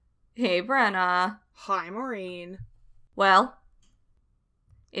Hey, Brenna. Hi, Maureen. Well,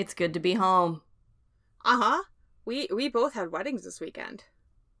 it's good to be home. Uh-huh. We both had weddings this weekend.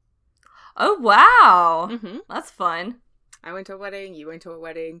 Oh, wow. Mm-hmm. That's fun. I went to a wedding, you went to a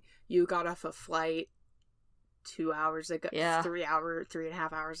wedding, you got off a flight 2 hours ago, Yeah.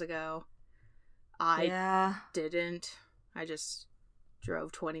 3.5 hours ago. I didn't. I just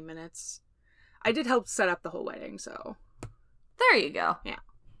drove 20 minutes. I did help set up the whole wedding, so. There you go. Yeah.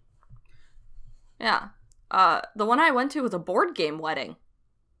 Yeah. The one I went to was a board game wedding.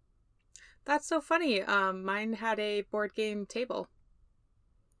 That's so funny. Mine had a board game table.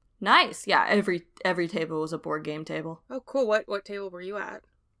 Nice. Yeah, every table was a board game table. Oh, cool. What table were you at?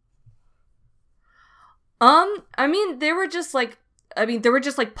 There were just like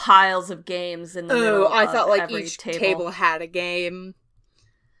piles of games in the middle. Oh, I thought like every each table had a game.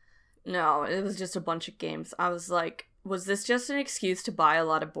 No, it was just a bunch of games. I was like, was this just an excuse to buy a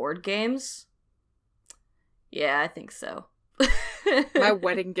lot of board games? Yeah, I think so. My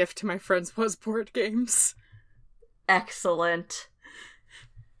wedding gift to my friends was board games. Excellent.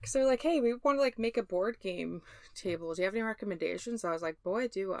 Because they're like, hey, we want to like make a board game table. Do you have any recommendations? I was like, boy,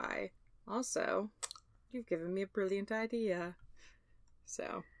 do I. Also, you've given me a brilliant idea.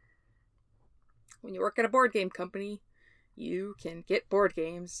 So, when you work at a board game company, you can get board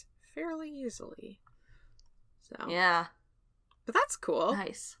games fairly easily. So Yeah. But that's cool.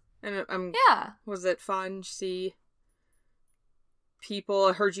 Nice. And yeah. Was it fun to see people?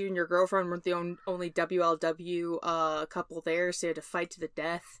 I heard you and your girlfriend weren't the only WLW couple there, so you had to fight to the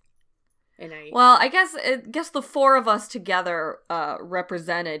death. Well, I guess the four of us together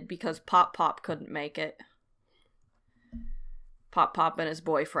represented because Pop Pop couldn't make it. Pop Pop and his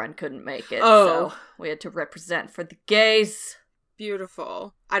boyfriend couldn't make it, so we had to represent for the gays.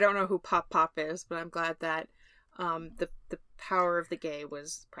 Beautiful. I don't know who Pop Pop is, but I'm glad that the power of the gay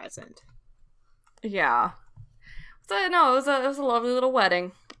was present. Yeah. So no, it was a lovely little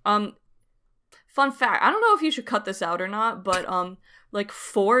wedding. Fun fact, I don't know if you should cut this out or not, but like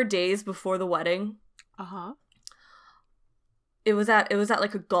 4 days before the wedding, it was at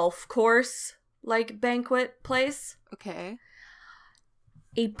like a golf course like banquet place. Okay.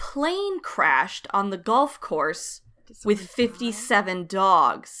 A plane crashed on the golf course with 57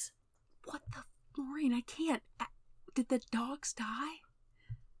 dogs. What the Maureen, I can't. Did the dogs die?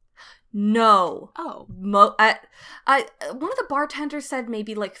 No. Oh. One of the bartenders said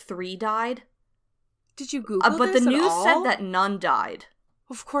maybe like 3 died. Did you Google but this the news at all? said that none died.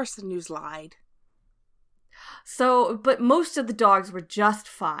 Of course the news lied. So, but most of the dogs were just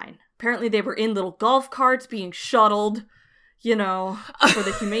fine. Apparently they were in little golf carts being shuttled, for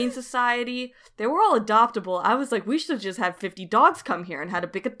the Humane Society. They were all adoptable. I was like, we should have just had 50 dogs come here and had a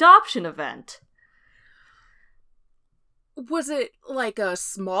big adoption event. Was it like a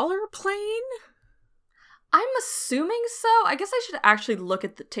smaller plane? I'm assuming so. I guess I should actually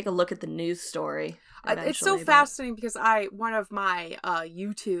take a look at the news story. It's so fascinating because one of my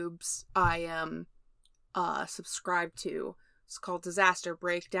YouTubes I subscribe to, it's called Disaster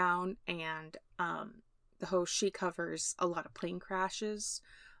Breakdown, and the host, she covers a lot of plane crashes,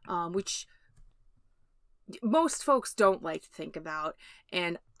 which most folks don't like to think about,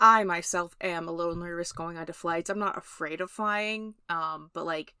 and I myself am a little nervous going onto flights. I'm not afraid of flying, but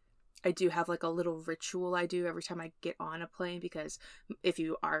like I do have like a little ritual I do every time I get on a plane, because if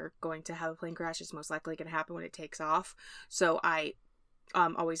you are going to have a plane crash, it's most likely going to happen when it takes off. So I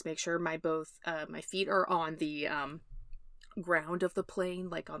always make sure my feet are on the ground of the plane,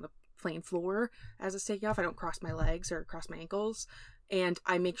 like on the plane floor as it's taking off. I don't cross my legs or cross my ankles, and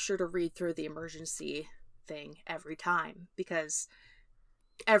I make sure to read through the emergency thing every time, because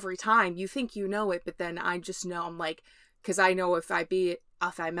every time you think you know it, but then I just know, I'm like, because I know if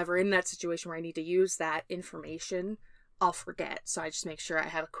I'm ever in that situation where I need to use that information, I'll forget. So I just make sure I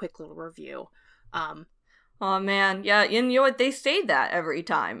have a quick little review. Oh man, yeah, and you know what? They say that every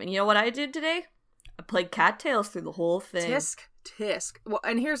time. And you know what I did today? I played Cattails through the whole thing. Tisk. Well,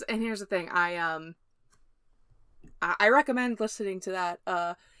 and here's the thing. I recommend listening to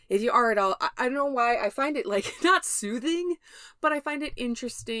that. If you are at all, I don't know why I find it like not soothing, but I find it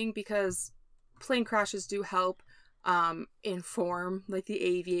interesting because plane crashes do help inform like the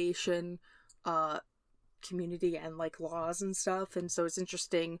aviation community and like laws and stuff, and so it's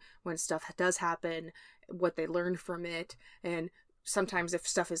interesting when stuff does happen, what they learned from it, and sometimes if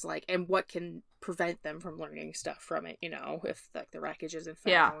stuff is like, and what can prevent them from learning stuff from it, if like the wreckage isn't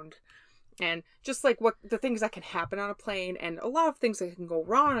found. And just like what the things that can happen on a plane, and a lot of things that can go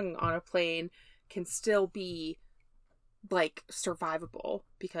wrong on a plane can still be like survivable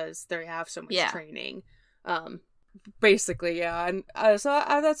because they have so much training. Basically, yeah. And so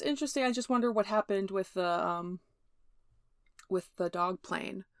that's interesting. I just wonder what happened with the dog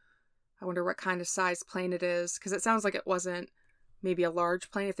plane. I wonder what kind of size plane it is, because it sounds like it wasn't maybe a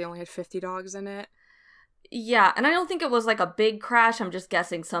large plane if they only had 50 dogs in it. Yeah, and I don't think it was like a big crash. I'm just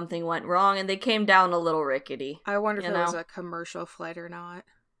guessing something went wrong and they came down a little rickety. I wonder if it was a commercial flight or not.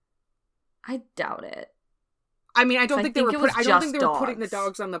 I doubt it. I mean, I don't think they were putting the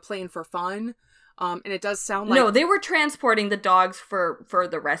dogs on the plane for fun. And it does sound like... No, they were transporting the dogs for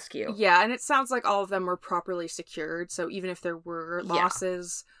the rescue. Yeah, and it sounds like all of them were properly secured, so even if there were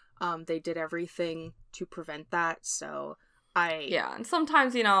losses, they did everything to prevent that, so Yeah, and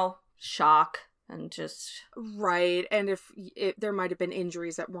sometimes, shock and just... Right, and if there might have been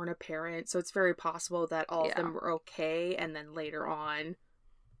injuries that weren't apparent, so it's very possible that all of them were okay, and then later on,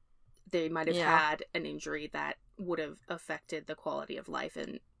 they might have had an injury that would have affected the quality of life,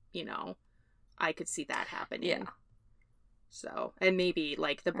 and, I could see that happening. Yeah. So, and maybe,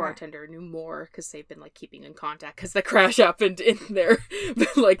 like, the bartender knew more because they've been, like, keeping in contact because the crash happened in their,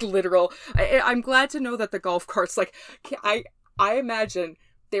 like, literal... I'm glad to know that the golf carts, like, I imagine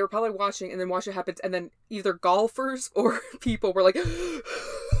they were probably watching and then watching it happen, and then either golfers or people were, like,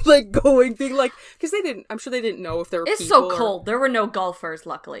 like, being, like... Because I'm sure they didn't know if there were people. It's so cold. There were no golfers,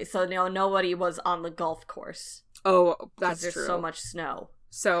 luckily. So, nobody was on the golf course. Oh, that's true. There's so much snow.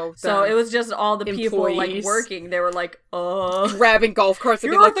 So it was just all the people, like, working. They were like, grabbing golf carts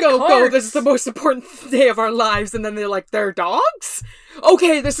and being like, go, this is the most important day of our lives. And then they're like, they're dogs?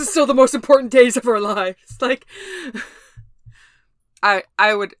 Okay, this is still the most important days of our lives. Like, I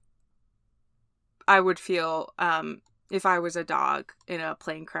would feel, if I was a dog in a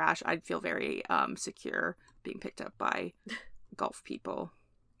plane crash, I'd feel very secure being picked up by golf people.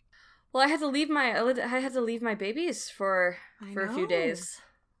 Well, I had to leave my babies for a few days.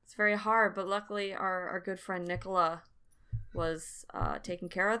 It's very hard, but luckily our good friend Nicola was taking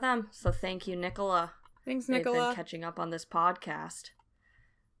care of them. So thank you, Nicola. Thanks, Nicola. They've been catching up on this podcast.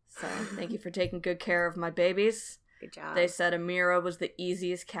 So thank you for taking good care of my babies. Good job. They said Amira was the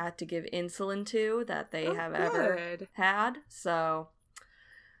easiest cat to give insulin to that they have ever had. So...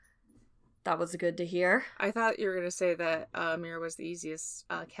 that was good to hear. I thought you were going to say that Amira was the easiest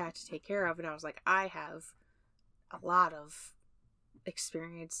cat to take care of, and I was like, I have a lot of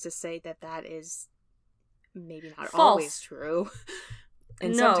experience to say that is maybe not always true.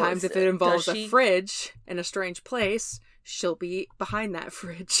 And sometimes if it involves a fridge in a strange place, she'll be behind that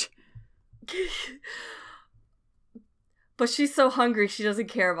fridge. But she's so hungry, she doesn't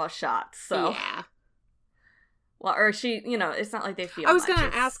care about shots, so... Yeah. Well, or she, it's not like they feel I was going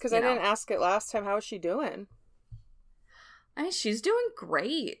to ask, because I didn't ask it last time, how is she doing? I mean, she's doing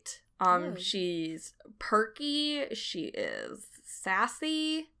great. She's perky, she is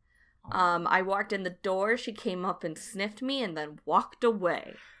sassy. I walked in the door, she came up and sniffed me and then walked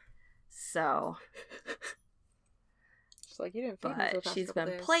away. So... she's like, you didn't feed me for the past she's couple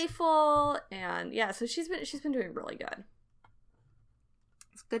been days. Playful, and yeah, so she's been doing really good.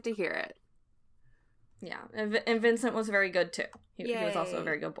 It's good to hear it. Yeah, and Vincent was very good, too. He was also a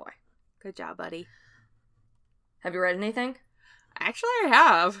very good boy. Good job, buddy. Have you read anything? Actually, I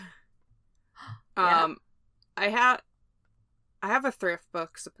have. Yeah. I have a thrift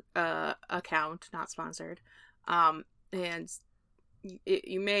books account, not sponsored. And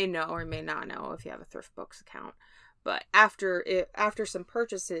you may know or may not know if you have a thrift books account. But after some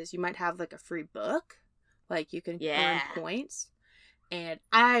purchases, you might have, like, a free book. Like, you can earn points. And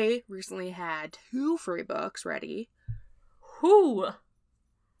I recently had 2 free books ready. Whoo!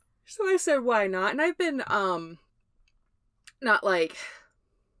 So I said, why not? And I've been, not, like,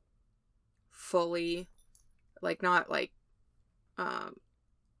 fully, like, not, like,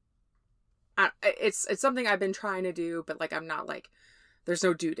 it's something I've been trying to do, but, like, I'm not, like, there's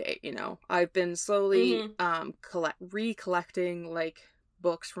no due date, I've been slowly, recollecting, like,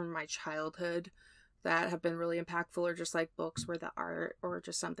 books from my childhood that have been really impactful, or just like books where the art or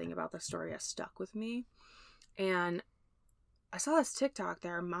just something about the story has stuck with me. And I saw this TikTok that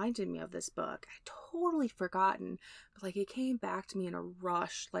reminded me of this book. I'd totally forgotten, but like it came back to me in a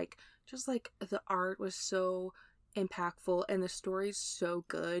rush. Like just like the art was so impactful and the story's so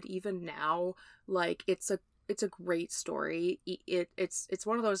good. Even now, like it's a great story. It's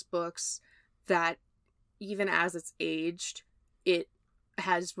one of those books that even as it's aged, it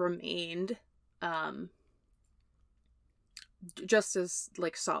has remained just as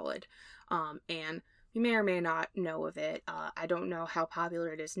like solid. And you may or may not know of it. I don't know how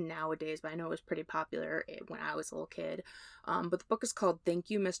popular it is nowadays, but I know it was pretty popular when I was a little kid. But the book is called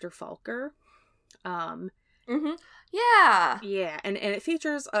Thank You, Mr. Falker. Yeah. Yeah, and it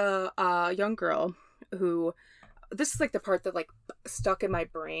features a young girl who this is like the part that like stuck in my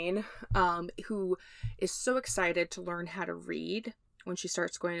brain, who is so excited to learn how to read when she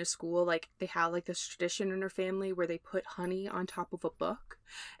starts going to school. Like they have like this tradition in her family where they put honey on top of a book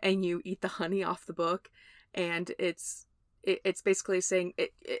and you eat the honey off the book, and it's basically saying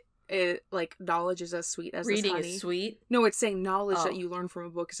it like knowledge is as sweet as Reading this honey. is sweet. No, it's saying knowledge that you learn from a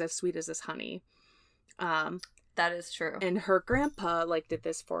book is as sweet as this honey. That is true. And her grandpa like did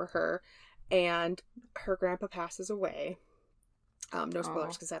this for her, and her grandpa passes away. No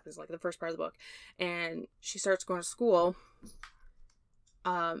spoilers because that happens like the first part of the book. And she starts going to school.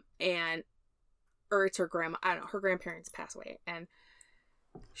 Or it's her grandma. I don't know. Her grandparents pass away, and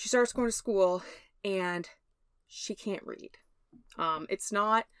she starts going to school, and she can't read. It's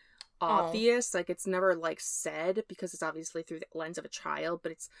not obvious, like it's never like said because it's obviously through the lens of a child,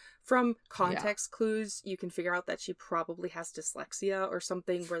 but it's from context clues you can figure out that she probably has dyslexia or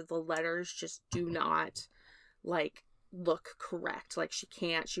something where the letters just do not like look correct. Like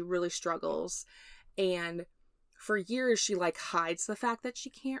she really struggles, and for years she like hides the fact that she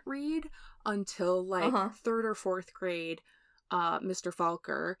can't read until like 3rd or 4th grade. Mr.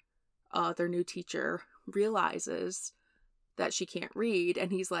 Falker, their new teacher, realizes that she can't read,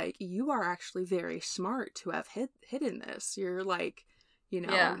 and he's like, you are actually very smart to have hidden this. You're like,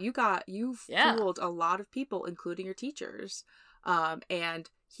 you've fooled a lot of people, including your teachers. And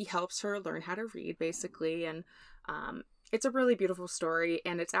he helps her learn how to read basically, and it's a really beautiful story,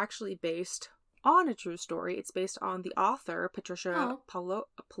 and it's actually based on a true story. It's based on the author Patricia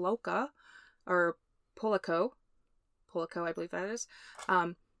Polacco, I believe that is,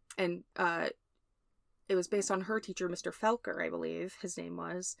 and it was based on her teacher, Mr. Felker, I believe his name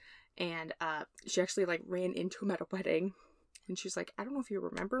was. And she actually like ran into him at a wedding, and she's like, I don't know if you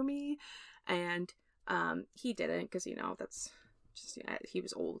remember me. And he didn't, because that's just, he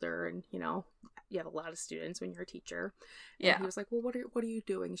was older, and you have a lot of students when you're a teacher. And he was like, well, what are you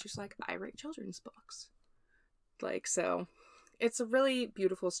doing? And she's like, I write children's books. Like, so it's a really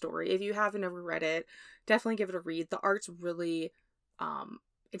beautiful story. If you haven't ever read it, definitely give it a read. The art's really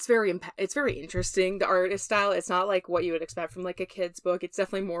it's very interesting, the artist style. It's not like what you would expect from like a kid's book. It's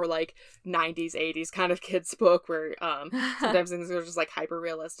definitely more like 90s, 80s kind of kid's book where sometimes things are just like hyper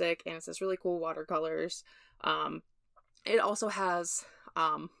realistic, and it's this really cool watercolors. It also has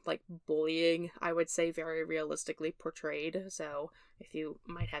like bullying, I would say, very realistically portrayed. So if you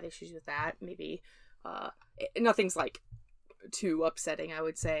might have issues with that, maybe nothing's like too upsetting, I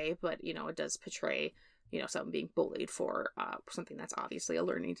would say, but it does portray someone being bullied for something that's obviously a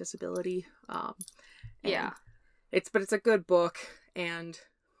learning disability. It's a good book, and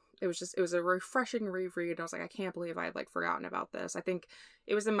it was a refreshing reread. I was like, I can't believe I had like forgotten about this. I think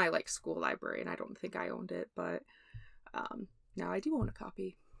it was in my like school library, and I don't think I owned it, but now I do own a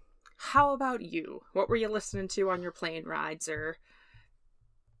copy. How about you? What were you listening to on your plane rides or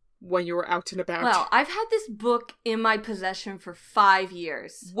when you were out and about? Well, I've had this book in my possession for 5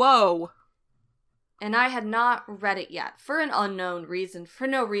 years. Whoa! And I had not read it yet, for an unknown reason, for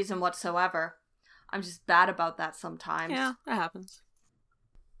no reason whatsoever. I'm just bad about that sometimes. Yeah, that happens.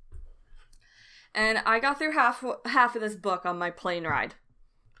 And I got through half of this book on my plane ride.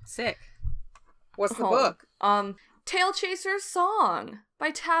 Sick. What's the book? Tail Chaser's Song by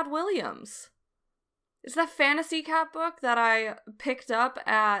Tad Williams. It's that fantasy cat book that I picked up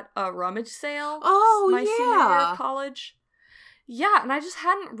at a rummage sale. Oh, my senior year of college. Yeah, and I just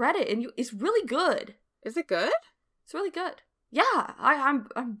hadn't read it, and it's really good. Is it good? It's really good. Yeah, I'm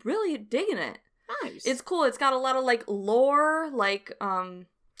really digging it. Nice. It's cool. It's got a lot of like lore, like kind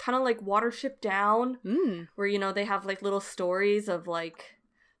of like Watership Down, where they have like little stories of like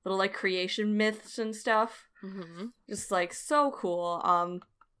little like creation myths and stuff. Mm-hmm. Just like so cool.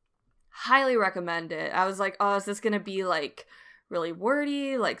 Highly recommend it. I was like, oh, is this gonna be like really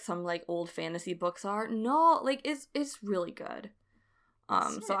wordy like some like old fantasy books are? No, like it's really good.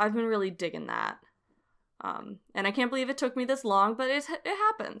 So I've been really digging that. And I can't believe it took me this long, but it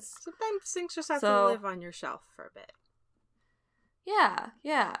happens. Sometimes things just have to live on your shelf for a bit.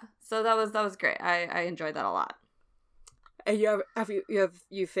 Yeah. So that was great. I enjoyed that a lot. And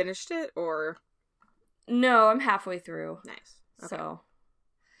you finished it or? No, I'm halfway through. Nice. Okay. So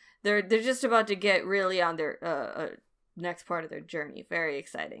they're just about to get really on their next part of their journey. Very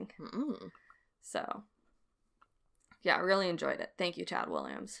exciting. Mm-hmm. So yeah, I really enjoyed it. Thank you, Tad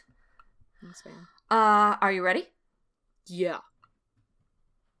Williams. Thanks, man. Are you ready? Yeah.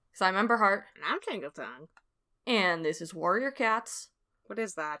 So I'm Ember Heart. And I'm Tangle Tongue. And this is Warrior Cats. What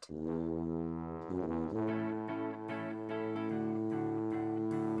is that?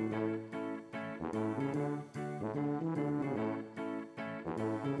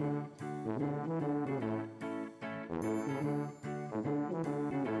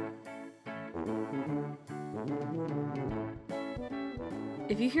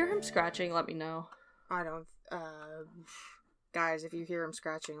 If you hear him scratching, let me know. I don't, guys, if you hear him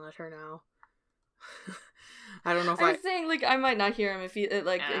scratching, let her know. I don't know if I'm saying, like, I might not hear him if if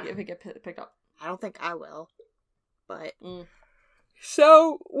it get picked up. I don't think I will. But... Mm.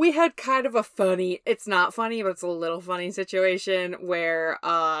 So, we had kind of a funny... It's not funny, but it's a little funny situation where,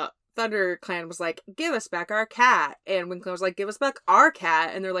 ThunderClan was like, give us back our cat. And WindClan was like, give us back our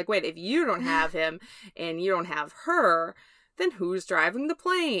cat. And they're like, wait, if you don't have him and you don't have her, then who's driving the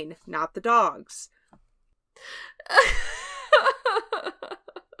plane? Not the dogs.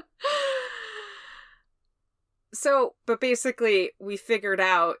 So, but basically, we figured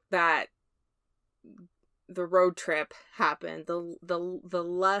out that the road trip happened. The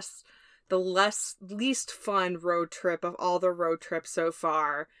least fun road trip of all the road trips so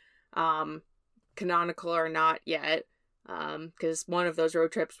far. Canonical or not yet. Because one of those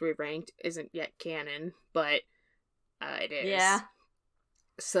road trips we ranked isn't yet canon, but it is. Yeah.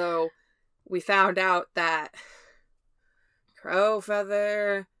 So, we found out that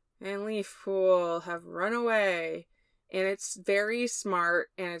Crowfeather and Leafpool have run away. And it's very smart,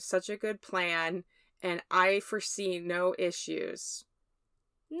 and it's such a good plan, and I foresee no issues.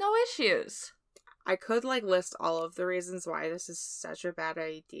 No issues. I could, list all of the reasons why this is such a bad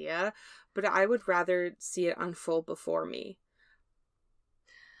idea, but I would rather see it unfold before me.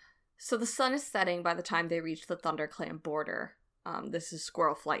 So the sun is setting by the time they reach the ThunderClan border. This is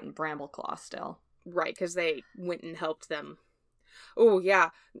Squirrel Flight and Brambleclaw still. Right, because they went and helped them. Oh, yeah.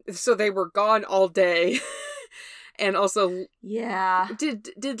 So they were gone all day. And also... Yeah. Did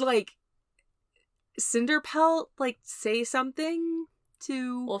Cinderpelt, say something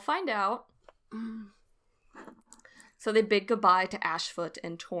to... We'll find out. So they bid goodbye to Ashfoot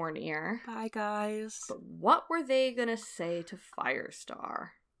and Tornir. Bye, guys. But what were they gonna say to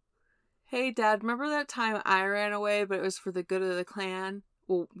Firestar? Hey, Dad, remember that time I ran away, but it was for the good of the clan?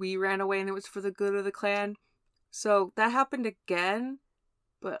 Well, we ran away and it was for the good of the clan. So that happened again,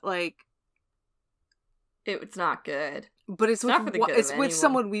 but it's not good. But it's not for the good it's of with anyone.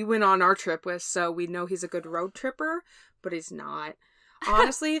 someone we went on our trip with, so we know he's a good road tripper, but he's not.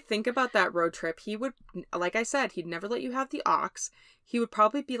 Honestly, think about that road trip. He would, like I said, he'd never let you have the ox. He would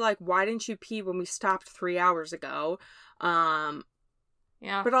probably be like, why didn't you pee when we stopped 3 hours ago?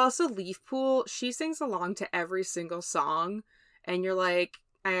 Yeah. But also Leafpool, she sings along to every single song, and you're like,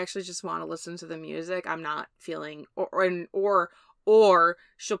 I actually just want to listen to the music. I'm not feeling, or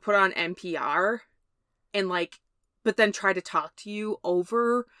she'll put on NPR and but then try to talk to you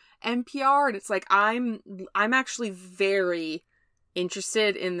over NPR, and it's like, I'm actually very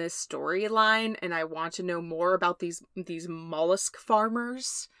interested in this storyline, and I want to know more about these mollusk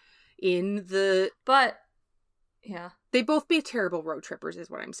farmers But yeah, they both be terrible road trippers is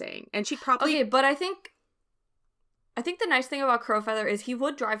what I'm saying. And she probably... Okay, but I think the nice thing about Crowfeather is he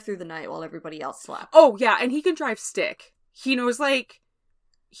would drive through the night while everybody else slept. Oh yeah, and he can drive stick. He knows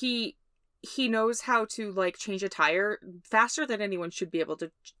he knows how to change a tire faster than anyone should be able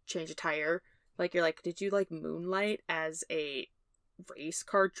to change a tire. You're like, did you moonlight as a race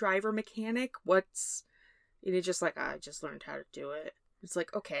car driver mechanic? And it's just I just learned how to do it. It's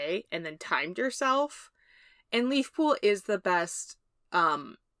like, okay, and then timed yourself. And Leafpool is the best a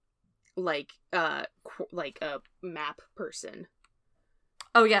map person.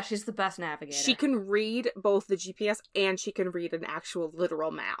 Oh yeah, she's the best navigator. She can read both the GPS and she can read an actual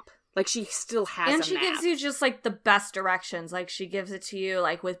literal map. She still has a map. And she gives you just, the best directions. She gives it to you,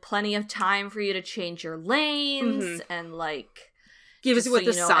 with plenty of time for you to change your lanes, and, gives you what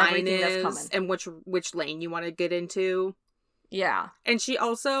the sign is, coming. and which lane you want to get into. Yeah. And she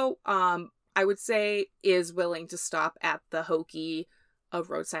also, I would say, is willing to stop at the hokey of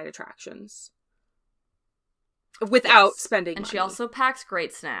roadside attractions. Without spending money. And she also packs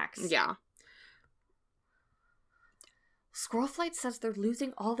great snacks. Yeah. Squirrelflight says they're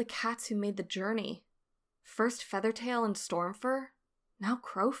losing all the cats who made the journey. First Feathertail and Stormfur, now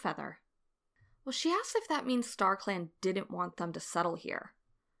Crowfeather. Well, she asks if that means StarClan didn't want them to settle here.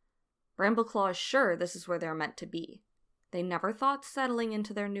 Brambleclaw is sure this is where they're meant to be. They never thought settling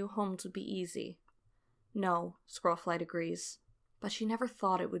into their new homes would be easy. No, Squirrelflight agrees, but she never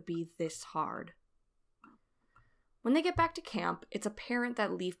thought it would be this hard. When they get back to camp, it's apparent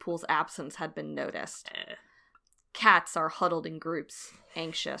that Leafpool's absence had been noticed. Cats are huddled in groups,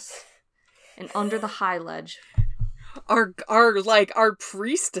 anxious. And under the high ledge, our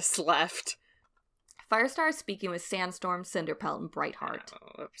priestess left. Firestar is speaking with Sandstorm, Cinderpelt, and Brightheart.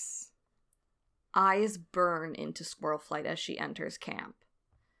 Oh, oops. Eyes burn into Squirrelflight as she enters camp.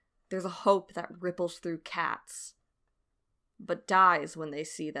 There's a hope that ripples through cats, but dies when they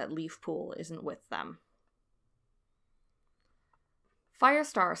see that Leafpool isn't with them.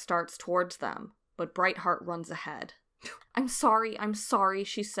 Firestar starts towards them, but Brightheart runs ahead. I'm sorry,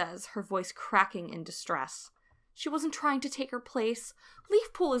 she says, her voice cracking in distress. She wasn't trying to take her place.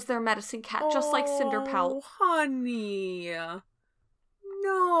 Leafpool is their medicine cat, just like Cinderpelt. Oh, honey.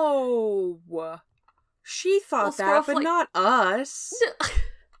 No. She thought that, but not us.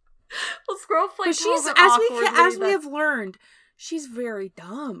 Well, Squirrelflight tells her as we have learned, she's very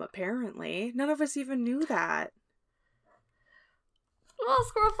dumb, apparently. None of us even knew that. Well,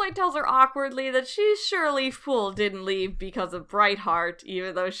 Squirrelflight tells her awkwardly that she's sure Leafpool didn't leave because of Brightheart,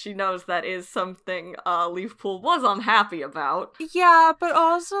 even though she knows that is something Leafpool was unhappy about. Yeah, but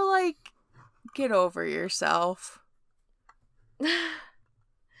also, like, get over yourself.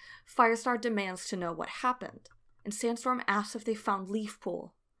 Firestar demands to know what happened, and Sandstorm asks if they found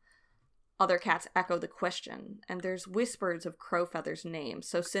Leafpool. Other cats echo the question, and there's whispers of Crowfeather's name,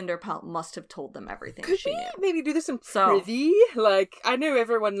 so Cinderpelt must have told them everything she knew. Could we maybe do this in privy? Like, I know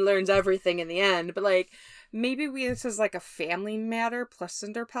everyone learns everything in the end, but, like, maybe this is, like, a family matter plus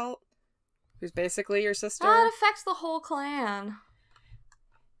Cinderpelt, who's basically your sister. That affects the whole clan.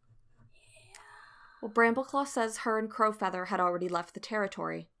 Well, Brambleclaw says her and Crowfeather had already left the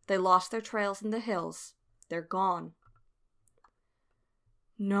territory. They lost their trails in the hills. They're gone.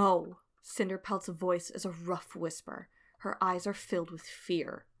 No. Cinderpelt's voice is a rough whisper. Her eyes are filled with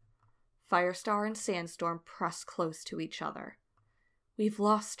fear. Firestar and Sandstorm press close to each other. We've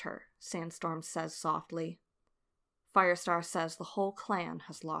lost her, Sandstorm says softly. Firestar says the whole clan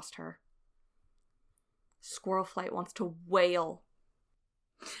has lost her. Squirrelflight wants to wail.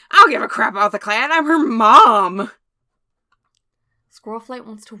 I don't give a crap about the clan. I'm her mom. Squirrelflight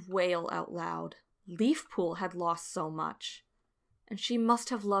wants to wail out loud. Leafpool had lost so much. And she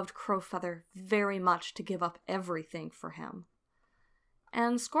must have loved Crowfeather very much to give up everything for him.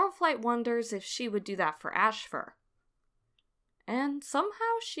 And Squirrelflight wonders if she would do that for Ashfur. And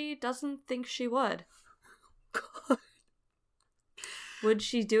somehow she doesn't think she would. God. Would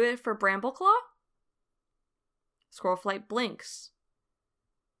she do it for Brambleclaw? Squirrelflight blinks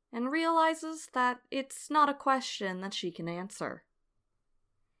and realizes that it's not a question that she can answer.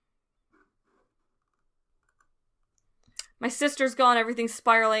 My sister's gone, everything's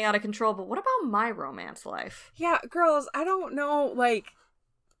spiraling out of control, but what about my romance life? Yeah, girls, I don't know, like...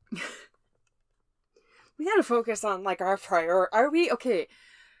 we gotta focus on, like, our priorities,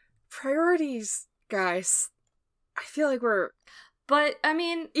 guys. I feel like we're... But, I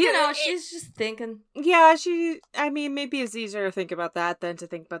mean, you know, she's just thinking. Yeah, maybe it's easier to think about that than to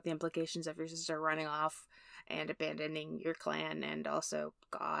think about the implications of your sister running off and abandoning your clan and also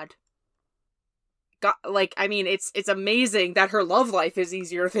God, like, I mean, it's amazing that her love life is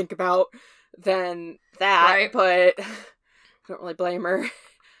easier to think about than that, right? But I don't really blame her.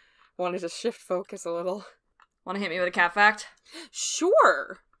 Wanted to shift focus a little. Want to hit me with a cat fact?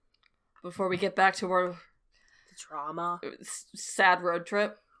 Sure. Before we get back to our... the drama. Sad road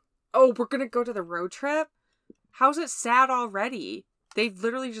trip. Oh, we're gonna go to the road trip? How's it sad already? They've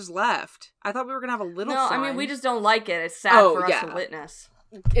literally just left. I thought we were gonna have a little fun. No, I mean, we just don't like it. It's sad for us to witness.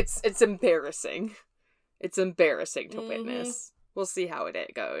 It's embarrassing. It's embarrassing to witness. We'll see how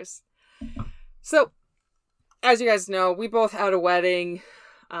it goes. So, as you guys know, we both had a wedding.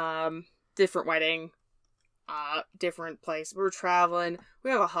 Different wedding. Different place. We're traveling.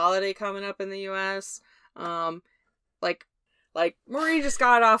 We have a holiday coming up in the U.S. Like Marie just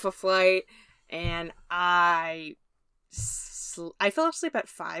got off a flight, and I fell asleep at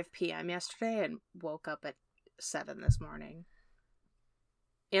 5 p.m. yesterday and woke up at 7 this morning.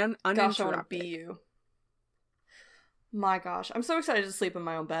 And uninterrupted. Gosh, I want to be you. My gosh, I'm so excited to sleep in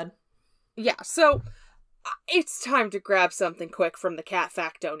my own bed. Yeah, so it's time to grab something quick from the Cat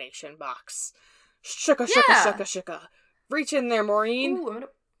Fact donation box. Shucka, shucka, shucka, shucka. Reach in there, Maureen.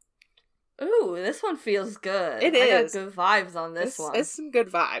 Ooh, this one feels good. It is. I got good vibes on this one. It's some good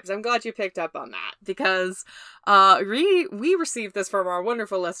vibes. I'm glad you picked up on that, because we received this from our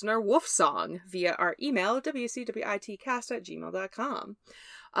wonderful listener, Wolfsong, via our email, wcwitcast@gmail.com.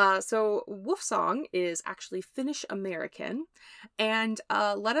 So Wolfsong is actually Finnish American, and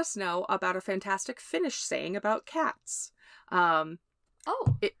let us know about a fantastic Finnish saying about cats.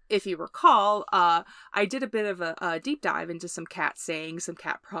 If you recall, I did a bit of a deep dive into some cat sayings, some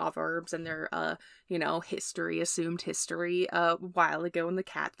cat proverbs, and their, assumed history a while ago in the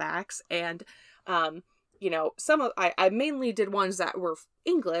Cat Facts. And, I mainly did ones that were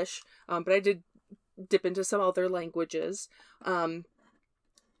English, but I did dip into some other languages.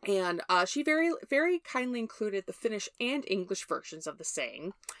 And she very, very kindly included the Finnish and English versions of the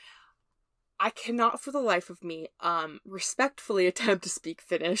saying. I cannot for the life of me, respectfully attempt to speak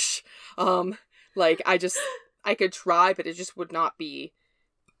Finnish. I I could try, but it just would not be.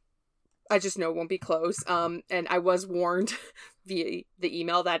 I just know it won't be close. And I was warned via the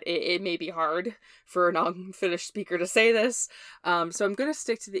email that it may be hard for a non-Finnish speaker to say this. So I'm going to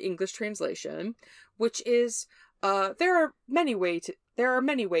stick to the English translation, which is, there are many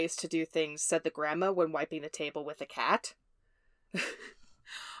ways to do things, said the grandma when wiping the table with a cat.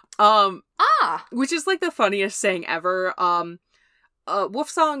 Which is like the funniest saying ever.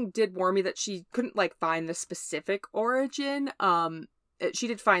 Wolfsong did warn me that she couldn't like find the specific origin. She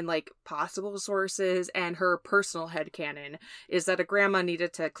did find like possible sources, and her personal headcanon is that a grandma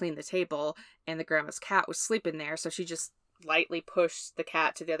needed to clean the table and the grandma's cat was sleeping there, so she just lightly pushed the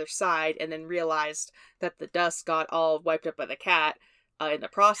cat to the other side and then realized that the dust got all wiped up by the cat in the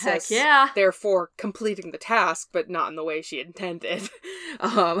process. Heck yeah. Therefore completing the task, but not in the way she intended.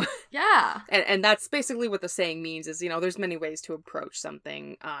 Yeah. And that's basically what the saying means is, there's many ways to approach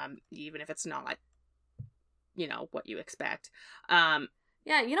something, even if it's not what you expect. Yeah,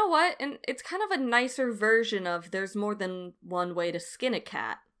 you know what? And it's kind of a nicer version of there's more than one way to skin a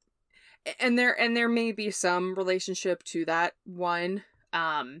cat. And there may be some relationship to that one.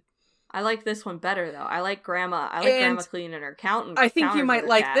 I like this one better though. I like grandma cleaning her counter. I think you might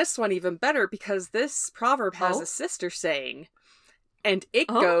like this one even better because this proverb has a sister saying, and it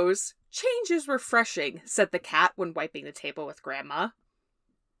goes, "Change is refreshing," said the cat when wiping the table with grandma.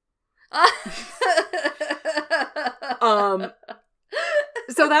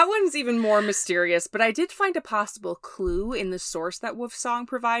 So that one's even more mysterious, but I did find a possible clue in the source that Wolfsong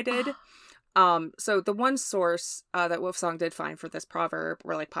provided. So the one source that Wolfsong did find for this proverb,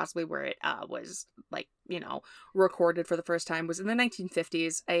 or like possibly where it was like, recorded for the first time, was in the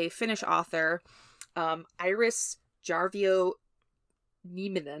 1950s. A Finnish author, Iris Jarvio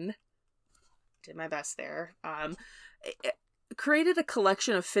Nieminen, did my best there, created a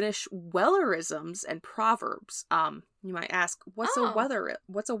collection of Finnish Wellerisms and proverbs. You might ask, what's a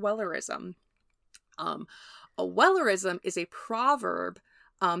Wellerism? A Wellerism is a proverb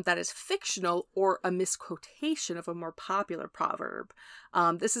that is fictional or a misquotation of a more popular proverb.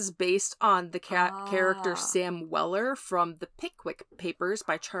 This is based on the character Sam Weller from the Pickwick Papers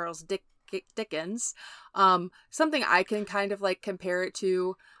by Charles Dickens. Something I can kind of like compare it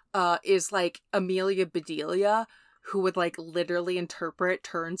to is like Amelia Bedelia, who would like literally interpret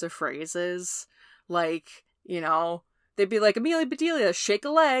turns of phrases. Like, they'd be like, Amelia Bedelia, shake a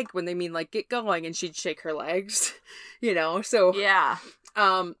leg, when they mean like get going, and she'd shake her legs. So yeah.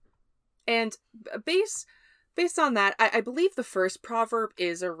 And based on that, I believe the first proverb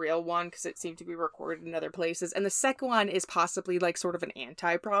is a real one because it seemed to be recorded in other places, and the second one is possibly like sort of an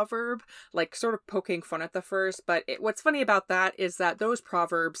anti-proverb, like sort of poking fun at the first. But what's funny about that is that those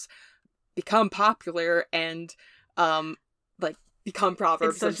proverbs become popular and like become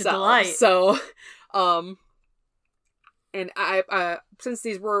proverbs it's such themselves. A delight. So and I since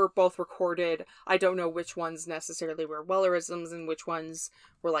these were both recorded, I don't know which ones necessarily were Wellerisms and which ones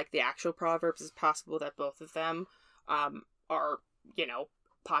were like the actual proverbs. It's possible that both of them are,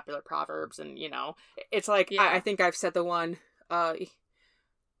 popular proverbs, and it's like, yeah. I think I've said the one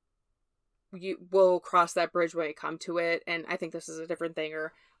you will cross that bridge when you come to it, and I think this is a different thing,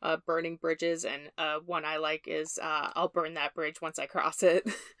 or burning bridges, and one I like is I'll burn that bridge once I cross it.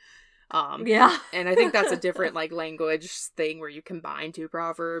 Yeah. And I think that's a different like language thing where you combine two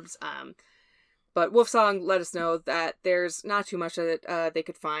proverbs. But Wolfsong let us know that there's not too much that they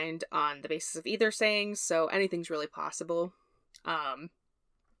could find on the basis of either sayings, so anything's really possible.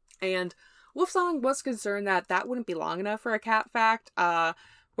 And Wolfsong was concerned that wouldn't be long enough for a cat fact,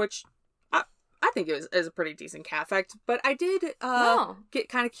 which I think is a pretty decent cat fact. But I did get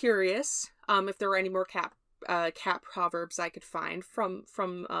kind of curious if there were any more cat proverbs I could find from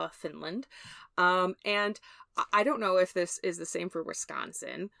Finland, and I don't know if this is the same for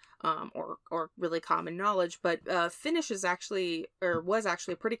Wisconsin, or really common knowledge, but Finnish is actually, or was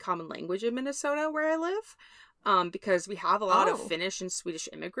actually, a pretty common language in Minnesota where I live, because we have a lot of Finnish and Swedish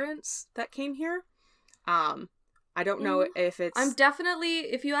immigrants that came here. I don't know if it's. I'm definitely,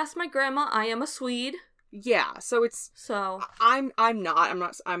 if you ask my grandma, I am a Swede. Yeah, so it's I'm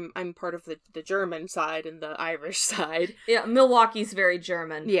part of the German side and the Irish side. Yeah, Milwaukee's very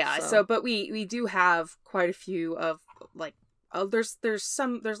German. Yeah, so but we do have quite a few of like there's a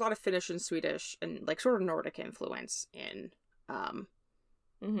lot of Finnish and Swedish and like sort of Nordic influence in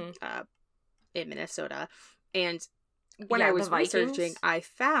in Minnesota. And when I was researching, I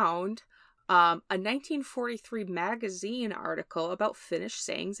found a 1943 magazine article about Finnish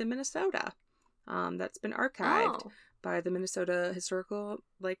sayings in Minnesota. That's been archived by the Minnesota Historical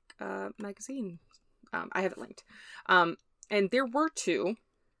magazine. I have it linked. And there were two.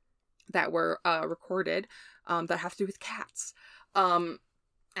 that were recorded that have to do with cats.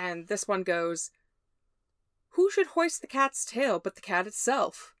 And this one goes, "Who should hoist the cat's tail but the cat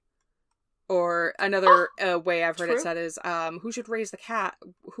itself?" Or another way I've heard it said is, "Who should raise the cat?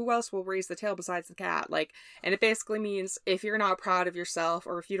 Who else will raise the tail besides the cat?" Like, and it basically means if you're not proud of yourself,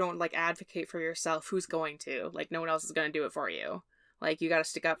 or if you don't like advocate for yourself, who's going to? Like, no one else is going to do it for you. Like, you got to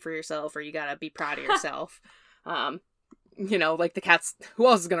stick up for yourself, or you got to be proud of yourself. You know, like the cat's. Who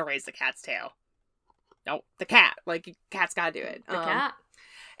else is going to raise the cat's tail? No, the cat. Like, cat's got to do it. The cat.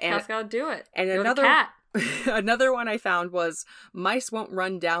 Cat's got to do it. And You're another the cat. Another one I found was, "Mice won't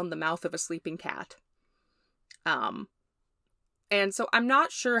run down the mouth of a sleeping cat." And so I'm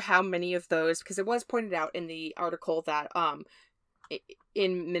not sure how many of those, because it was pointed out in the article that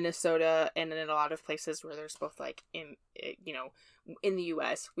in Minnesota and in a lot of places where there's both like in the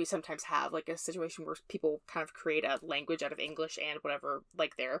US, we sometimes have like a situation where people kind of create a language out of English and whatever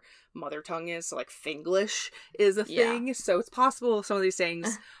like their mother tongue is. So like Finglish is a thing. Yeah. So it's possible some of these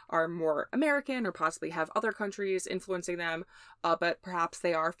things are more American or possibly have other countries influencing them, but perhaps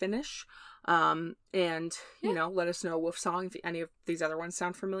they are Finnish. And you know, let us know, Wolf Song, if any of these other ones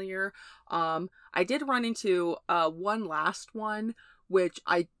sound familiar. I did run into one last one, which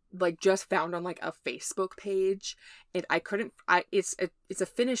I like just found on like a Facebook page, and it's a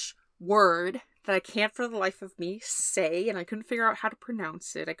Finnish word that I can't for the life of me say, and I couldn't figure out how to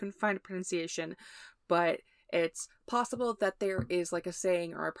pronounce it. I couldn't find a pronunciation, but it's possible that there is like a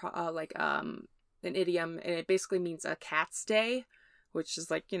saying or an idiom, and it basically means a cat's day, which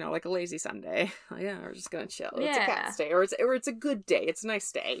is like, you know, like a lazy Sunday. Like, yeah, we're just gonna chill. Yeah. It's a cat's day, or it's a good day. It's a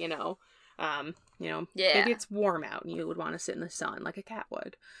nice day, you know. Maybe it's warm out and you would want to sit in the sun like a cat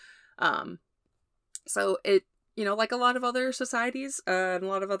would. So it, you know, like a lot of other societies and a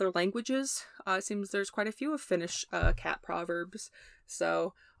lot of other languages, it seems there's quite a few of Finnish cat proverbs.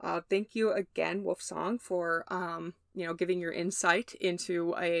 So thank you again, Wolf Song, for giving your insight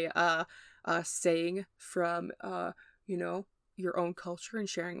into a saying from your own culture and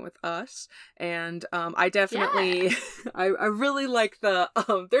sharing it with us. And I definitely I really like the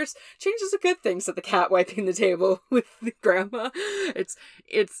there's changes of good things at the cat wiping the table with the grandma. It's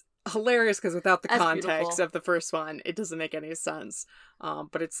hilarious because without the context of the first one, it doesn't make any sense.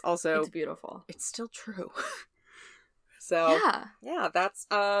 But it's beautiful. It's still true. So yeah, that's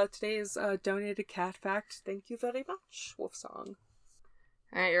today's donated cat fact. Thank you very much, Wolf Song.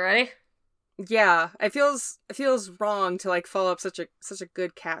 All right, you ready? Yeah, it feels wrong to like follow up such a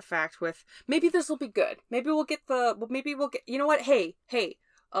good cat fact with, maybe this will be good. Maybe we'll get you know what? Hey,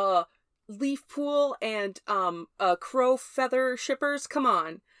 leaf pool and crow feather shippers, come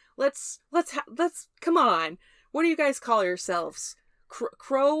on. Let's come on. What do you guys call yourselves?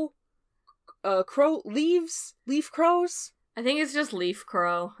 Leaf crows? I think it's just leaf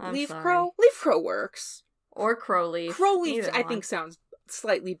crow. Leaf crow works. Or crow leaf. Crow leaf I think sounds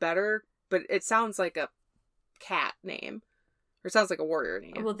slightly better. But it sounds like a cat name. Or it sounds like a warrior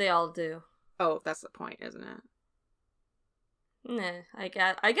name. Well, they all do. Oh, that's the point, isn't it? Nah, I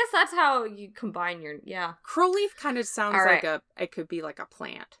guess that's how you combine your, yeah. Crowleaf kind of sounds like it could be like a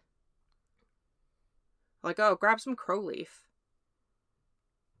plant. Like, oh, grab some crowleaf.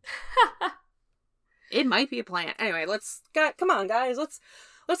 It might be a plant. Anyway, come on, guys.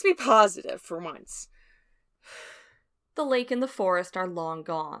 Let's be positive for once. The lake and the forest are long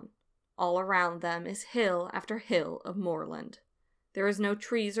gone. All around them is hill after hill of moorland. There is no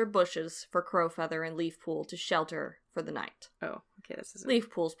trees or bushes for Crowfeather and Leafpool to shelter for the night. Oh, okay, this is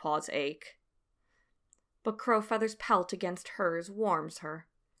Leafpool's paws ache. But Crowfeather's pelt against hers warms her.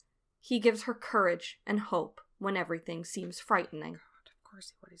 He gives her courage and hope when everything seems frightening. God, of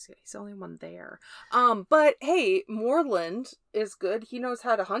course, what is he? He's the only one there. But hey, moorland is good. He knows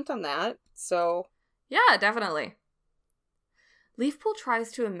how to hunt on that, so... Yeah, definitely. Leafpool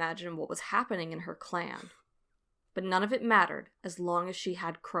tries to imagine what was happening in her clan, but none of it mattered as long as she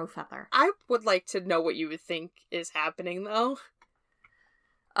had Crowfeather. I would like to know what you would think is happening, though.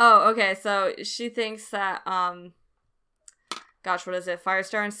 Oh, okay, so she thinks that, what is it?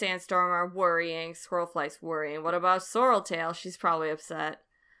 Firestar and Sandstorm are worrying, Squirrelfly's worrying. What about Sorreltail? She's probably upset.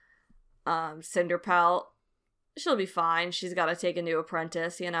 Cinderpelt, she'll be fine. She's got to take a new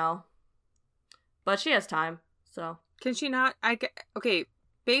apprentice, you know. But she has time, so... Can she not? Okay,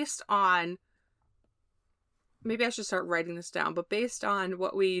 based on... Maybe I should start writing this down, but based on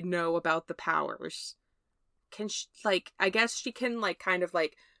what we know about the powers, can she, like, I guess she can, like, kind of,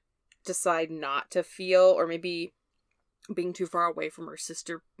 like, decide not to feel, or maybe being too far away from her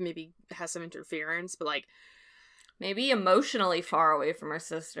sister maybe has some interference, but, like, Maybe emotionally far away from her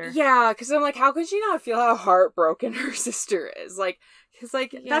sister. Yeah, because I'm like, how could she not feel how heartbroken her sister is? Like, because,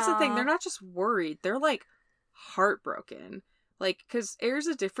 like, that's the thing. They're not just worried. They're, like, heartbroken. Like, because there's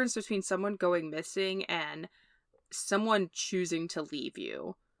a difference between someone going missing and someone choosing to leave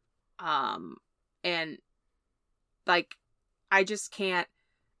you. And, like, I just can't.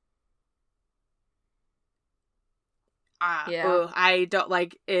 I don't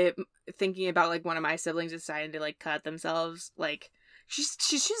like it. Thinking about, like, one of my siblings deciding to, like, cut themselves. Like, she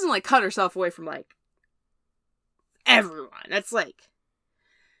doesn't, like, cut herself away from, like, everyone. That's like,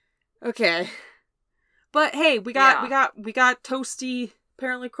 okay. But hey, we got Toasty.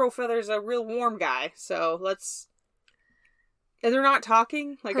 Apparently Crowfeather's a real warm guy, so let's. And they're not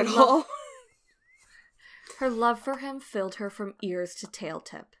talking, like, at all. Her love for him filled her from ears to tail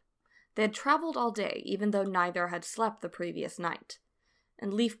tip. They had traveled all day, even though neither had slept the previous night.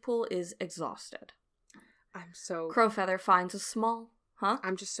 And Leafpool is exhausted. Crowfeather finds a small...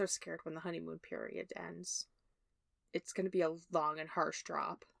 I'm just so scared when the honeymoon period ends. It's gonna be a long and harsh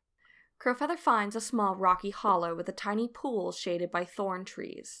drop. Crowfeather finds a small rocky hollow with a tiny pool shaded by thorn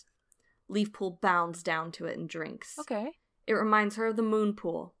trees. Leafpool bounds down to it and drinks. Okay. It reminds her of the moon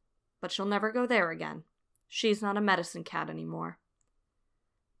pool, but she'll never go there again. She's not a medicine cat anymore.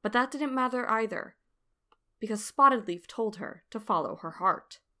 But that didn't matter either, because Spotted Leaf told her to follow her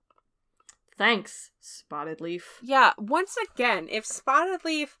heart. Thanks, Spotted Leaf. Yeah, once again, if Spotted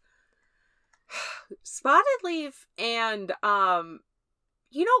Leaf and,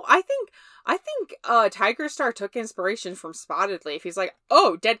 you know, I think Tiger Star took inspiration from Spotted Leaf. He's like,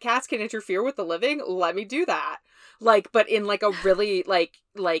 oh, dead cats can interfere with the living? Let me do that. Like, but in, like, a really, like,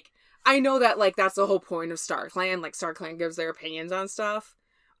 I know that, like, that's the whole point of StarClan. Like, StarClan gives their opinions on stuff,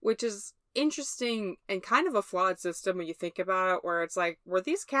 which is interesting and kind of a flawed system when you think about it, where it's like, were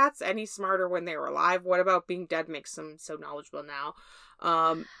these cats any smarter when they were alive? What about being dead makes them so knowledgeable now?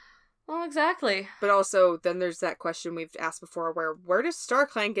 Well, exactly. But also, then there's that question we've asked before, where does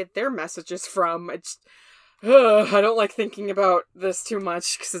StarClan get their messages from? I don't like thinking about this too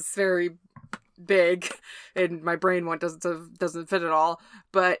much, because it's very big, and my brain doesn't fit at all.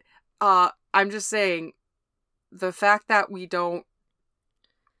 But, I'm just saying, the fact that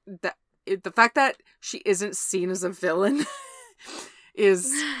the fact that she isn't seen as a villain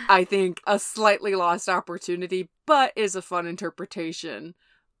is, I think, a slightly lost opportunity, but is a fun interpretation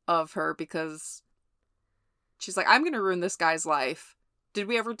of her, because she's like, I'm gonna ruin this guy's life. Did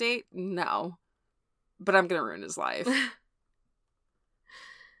we ever date? No. But I'm gonna ruin his life.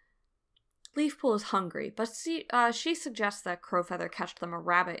 Leafpool is hungry, but she suggests that Crowfeather catch them a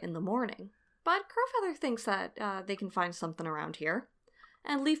rabbit in the morning. But Crowfeather thinks that they can find something around here.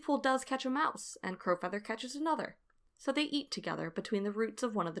 And Leafpool does catch a mouse, and Crowfeather catches another. So they eat together between the roots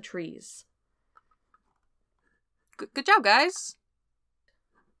of one of the trees. Good job, guys.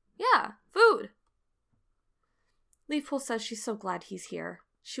 Yeah, food. Leafpool says she's so glad he's here.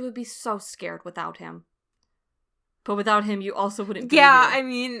 She would be so scared without him. But without him, you also wouldn't be here. I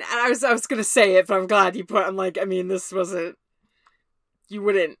mean, I was gonna say it, but I'm glad you put, I'm like, I mean, this wasn't, you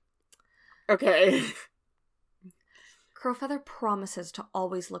wouldn't. Okay. Crowfeather promises to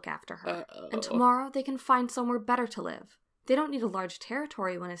always look after her. And tomorrow they can find somewhere better to live. They don't need a large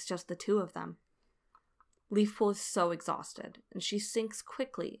territory when it's just the two of them. Leafpool is so exhausted, and she sinks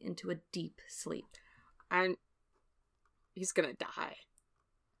quickly into a deep sleep. And he's gonna die.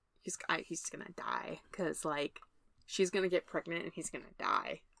 He's gonna die, because, like, she's gonna get pregnant and he's gonna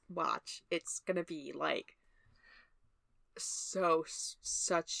die. Watch. It's gonna be, like, such...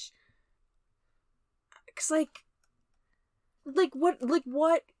 Because,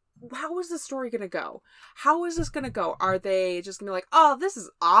 what, how is the story gonna go? How is this gonna go? Are they just gonna be like, oh, this is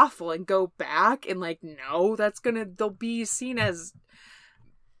awful, and go back? And, like, no, they'll be seen as,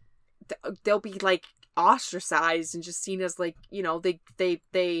 they'll be, like, ostracized and just seen as, like, you know, they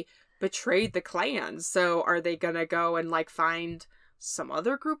betrayed the clans. So are they gonna go and, like, find some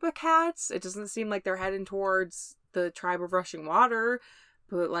other group of cats? It doesn't seem like they're heading towards the tribe of Rushing Water.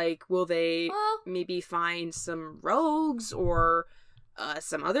 But, like, will they maybe find some rogues or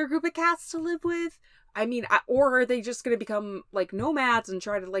some other group of cats to live with? I mean, or are they just going to become, like, nomads and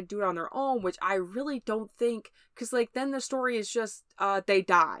try to, like, do it on their own? Which I really don't think, because, like, then the story is just, they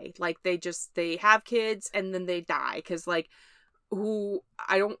die. Like, they have kids and then they die. Because, like, you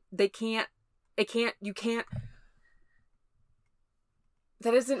can't,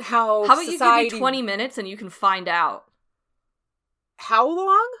 that isn't how about society... you give me 20 minutes and you can find out? How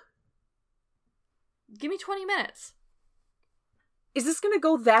long? Give me 20 minutes. Is this gonna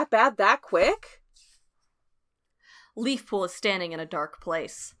go that bad that quick? Leafpool is standing in a dark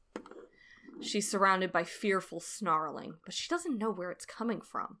place. She's surrounded by fearful snarling, but she doesn't know where it's coming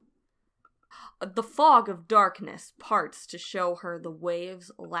from. The fog of darkness parts to show her the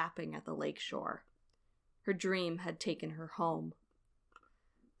waves lapping at the lakeshore. Her dream had taken her home.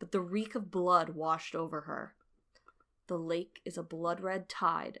 But the reek of blood washed over her. The lake is a blood-red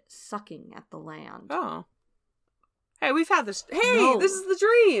tide sucking at the land. Oh. Hey, we've had this. Hey, No. This is the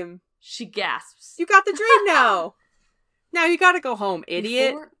dream. She gasps. You got the dream now. Now you gotta go home,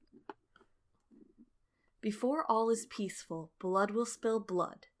 idiot. Before all is peaceful, blood will spill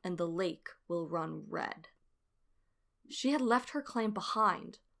blood, and the lake will run red. She had left her clan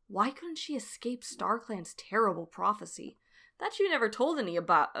behind. Why couldn't she escape StarClan's terrible prophecy that she never told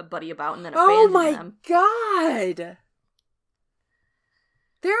anybody about and then abandoned them? Oh my god!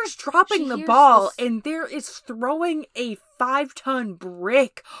 There's dropping She the hears ball, this- and there is throwing a 5-ton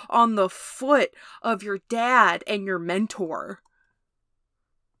brick on the foot of your dad and your mentor.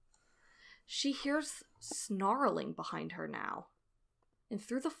 She hears snarling behind her now. And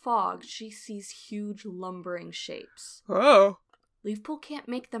through the fog, she sees huge lumbering shapes. Oh. Leafpool can't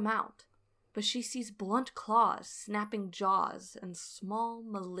make them out, but she sees blunt claws, snapping jaws, and small,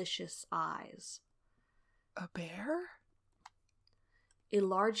 malicious eyes. A bear? A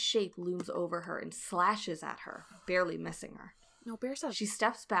large shape looms over her and slashes at her, barely missing her. No, bear says. She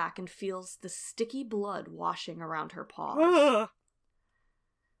steps back and feels the sticky blood washing around her paws. Ugh.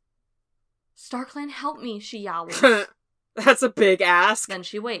 StarClan, help me, she yowls. That's a big ask. Then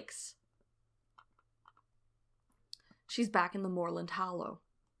she wakes. She's back in the Moorland Hollow.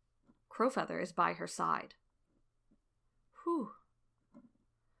 Crowfeather is by her side. Whew.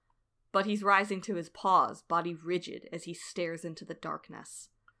 But he's rising to his paws, body rigid, as he stares into the darkness.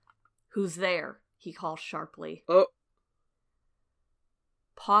 Who's there? He calls sharply. Oh.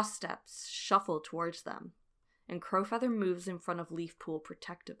 Paw steps shuffle towards them, and Crowfeather moves in front of Leafpool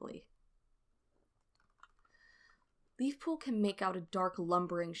protectively. Leafpool can make out a dark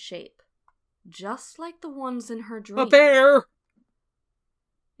lumbering shape, just like the ones in her dream. A bear!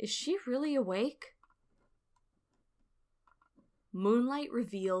 Is she really awake? Moonlight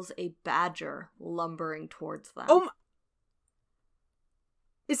reveals a badger lumbering towards them. Oh my...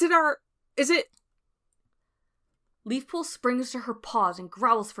 Is it... Leafpool springs to her paws and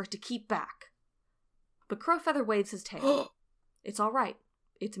growls for it to keep back. But Crowfeather waves his tail. It's all right.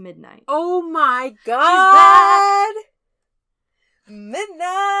 It's midnight. Oh my god!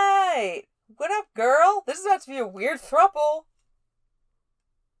 Midnight! What up, girl? This is about to be a weird throuple.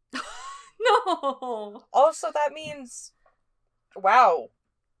 No! Also, that means... Wow.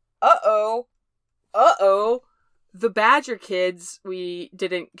 Uh-oh. Uh-oh. The badger kids we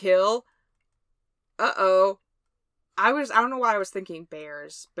didn't kill. Uh-oh. I don't know why I was thinking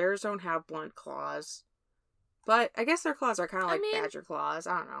bears. Bears don't have blunt claws. But I guess their claws are kind of like badger claws.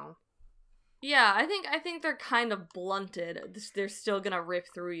 I don't know. Yeah, I think they're kind of blunted. They're still gonna rip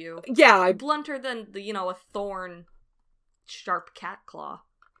through you. Yeah, Blunter than, a thorn sharp cat claw.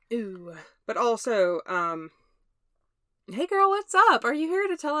 Ooh. But also, hey girl, what's up? Are you here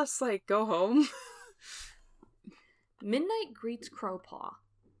to tell us, go home? Midnight greets Crowpaw.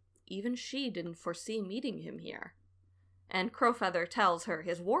 Even she didn't foresee meeting him here. And Crowfeather tells her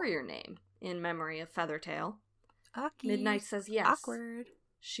his warrior name, in memory of Feathertail. Aki. Midnight says yes. Awkward.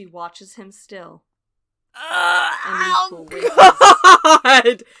 She watches him still. Oh,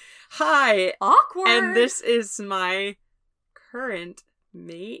 God! Hi. Awkward! And this is my current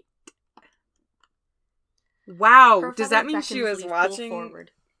mate. Wow. Crowfeather Does that mean beckons she was Leafpool watching?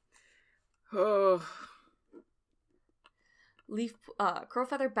 forward. Oh.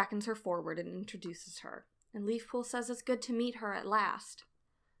 Crowfeather beckons her forward and introduces her. And Leafpool says it's good to meet her at last.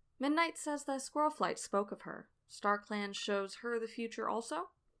 Midnight says that Squirrelflight spoke of her. StarClan shows her the future also?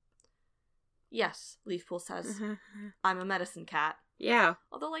 Yes, Leafpool says. I'm a medicine cat. Yeah.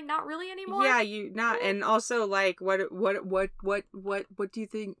 Although, not really anymore. Yeah, and also, what do you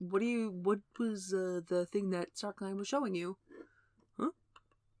think, what was, the thing that StarClan was showing you? Huh?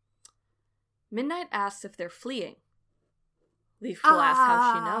 Midnight asks if they're fleeing. Leafpool asks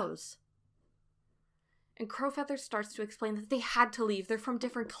how she knows. And Crowfeather starts to explain that they had to leave. They're from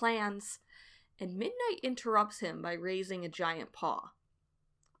different clans. And Midnight interrupts him by raising a giant paw.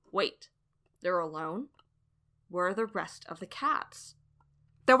 Wait, they're alone? Where are the rest of the cats?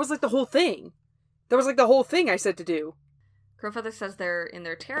 That was the whole thing. That was the whole thing I said to do. Crowfeather says they're in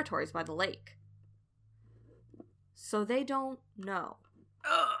their territories by the lake. So they don't know.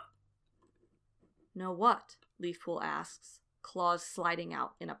 Know what? Leafpool asks, claws sliding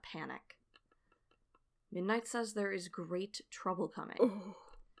out in a panic. Midnight says there is great trouble coming. Oh.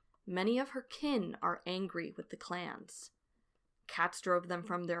 Many of her kin are angry with the clans. Cats drove them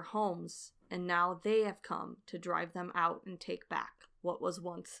from their homes, and now they have come to drive them out and take back what was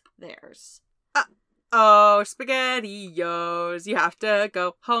once theirs. Oh, SpaghettiOs, you have to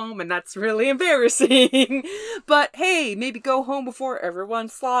go home, and that's really embarrassing. But hey, maybe go home before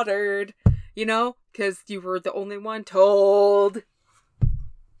everyone's slaughtered, you know? Because you were the only one told.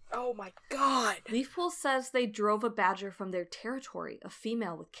 Oh my god. Leafpool says they drove a badger from their territory, a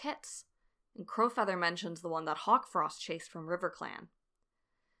female with kits. And Crowfeather mentions the one that Hawkfrost chased from RiverClan.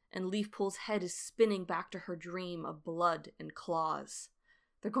 And Leafpool's head is spinning back to her dream of blood and claws.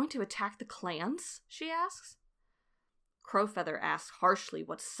 They're going to attack the clans? She asks. Crowfeather asks harshly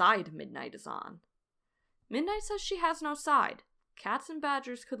what side Midnight is on. Midnight says she has no side. Cats and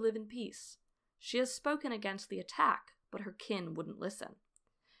badgers could live in peace. She has spoken against the attack, but her kin wouldn't listen.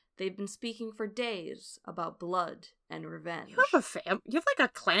 They've been speaking for days about blood and revenge. You have you have like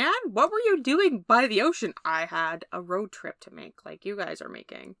a clan? What were you doing by the ocean? I had a road trip to make, like you guys are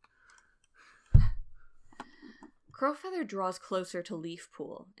making. Crowfeather draws closer to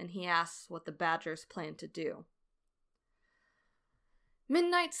Leafpool, and he asks what the badgers plan to do.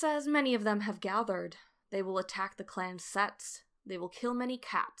 Midnight says many of them have gathered. They will attack the clan's sets. They will kill many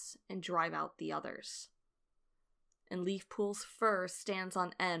cats and drive out the others. And Leafpool's fur stands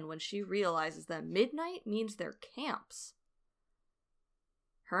on end when she realizes that midnight means their camps.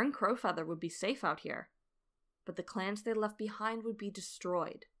 Her and Crowfeather would be safe out here, but the clans they left behind would be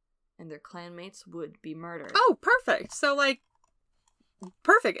destroyed, and their clanmates would be murdered. Oh, perfect. So, like,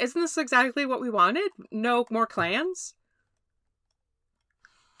 perfect. Isn't this exactly what we wanted? No more clans?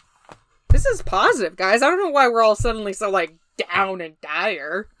 This is positive, guys. I don't know why we're all suddenly so, like, down and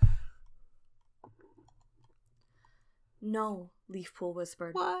dire. No, Leafpool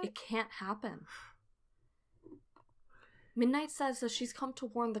whispered. What? It can't happen. Midnight says that she's come to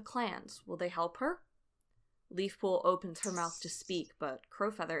warn the clans. Will they help her? Leafpool opens her mouth to speak, but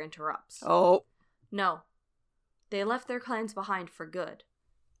Crowfeather interrupts. Oh. No. They left their clans behind for good.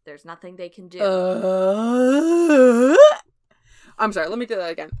 There's nothing they can do. I'm sorry, let me do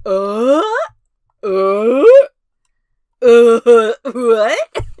that again. What?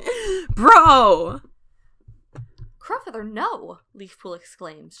 Bro! Crowfeather, no! Leafpool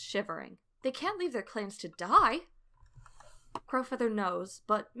exclaims, shivering. They can't leave their clans to die. Crowfeather knows,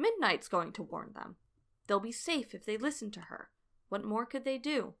 but Midnight's going to warn them. They'll be safe if they listen to her. What more could they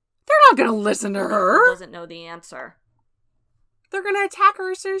do? They're not gonna listen to her! Leafpool doesn't know the answer. They're gonna attack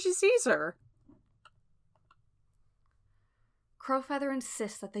her as soon as she sees her. Crowfeather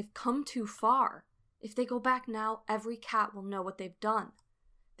insists that they've come too far. If they go back now, every cat will know what they've done.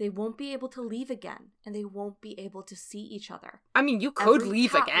 They won't be able to leave again, and they won't be able to see each other. I mean, you could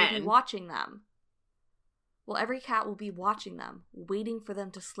leave cat again. Will be watching them. Well, every cat will be watching them, waiting for them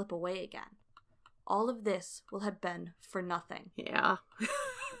to slip away again. All of this will have been for nothing. Yeah.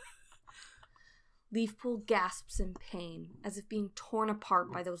 Leafpool gasps in pain, as if being torn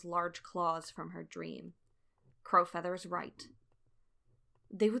apart by those large claws from her dream. Crowfeather is right.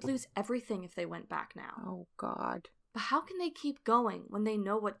 They would lose everything if they went back now. Oh, God. But how can they keep going when they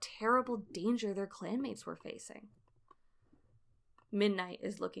know what terrible danger their clanmates were facing? Midnight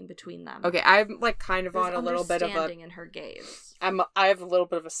is looking between them. Okay, I'm like kind of There's on a little bit of a understanding in her gaze. I have a little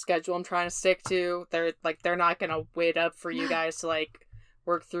bit of a schedule I'm trying to stick to. They're not gonna wait up for you guys to like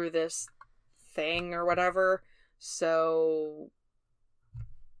work through this thing or whatever. So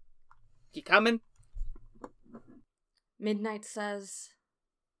you coming? Midnight says,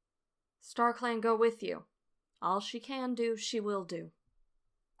 StarClan go with you. All she can do, she will do.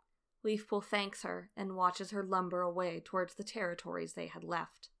 Leafpool thanks her and watches her lumber away towards the territories they had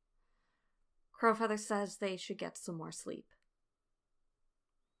left. Crowfeather says they should get some more sleep.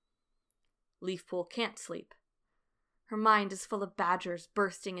 Leafpool can't sleep. Her mind is full of badgers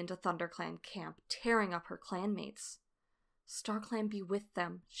bursting into ThunderClan camp, tearing up her clanmates. StarClan be with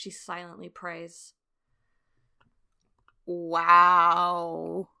them, she silently prays.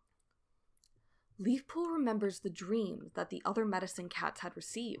 Wow. Leafpool remembers the dream that the other medicine cats had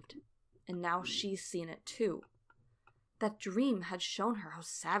received, and now she's seen it too. That dream had shown her how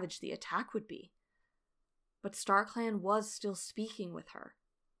savage the attack would be. But StarClan was still speaking with her.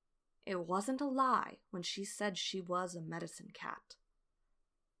 It wasn't a lie when she said she was a medicine cat.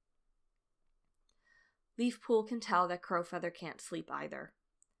 Leafpool can tell that Crowfeather can't sleep either.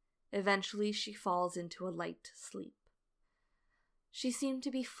 Eventually, she falls into a light sleep. She seemed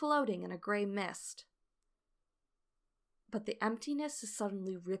to be floating in a gray mist. But the emptiness is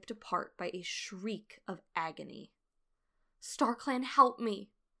suddenly ripped apart by a shriek of agony. StarClan, help me!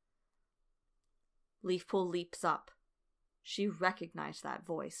 Leafpool leaps up. She recognized that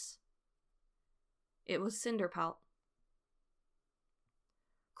voice. It was Cinderpelt.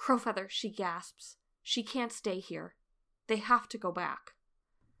 Crowfeather, she gasps. She can't stay here. They have to go back.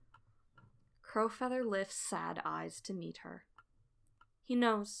 Crowfeather lifts sad eyes to meet her. He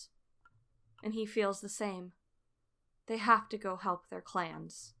knows, and he feels the same. They have to go help their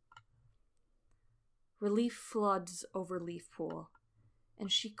clans. Relief floods over Leafpool,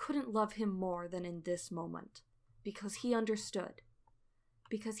 and she couldn't love him more than in this moment, because he understood,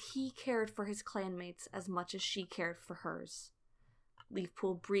 because he cared for his clanmates as much as she cared for hers.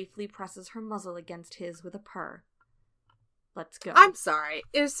 Leafpool briefly presses her muzzle against his with a purr. Let's go. I'm sorry.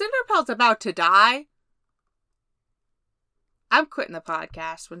 Is Cinderpelt about to die? I'm quitting the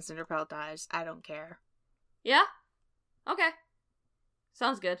podcast when Cinderpelt dies. I don't care. Yeah? Okay.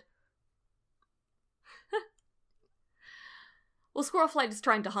 Sounds good. Well, Squirrelflight is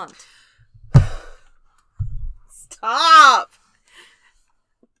trying to hunt. Stop!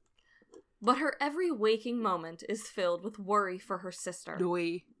 But her every waking moment is filled with worry for her sister.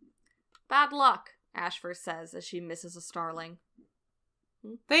 Louis. Bad luck, Ashfur says as she misses a starling.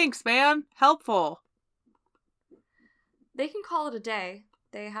 Thanks, man. Helpful. They can call it a day.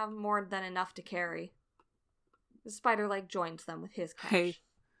 They have more than enough to carry. The Spiderleg joins them with his catch. Hey.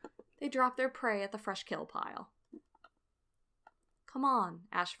 They drop their prey at the fresh kill pile. Come on,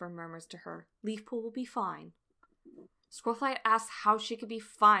 Ashfur murmurs to her. Leafpool will be fine. Squirrelflight asks how she could be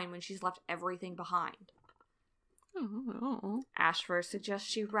fine when she's left everything behind. Oh. Ashfur suggests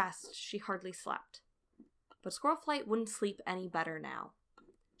she rest. She hardly slept. But Squirrelflight wouldn't sleep any better now.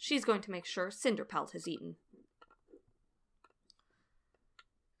 She's going to make sure Cinderpelt has eaten.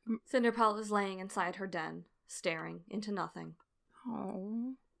 Cinderpelt is laying inside her den, staring into nothing.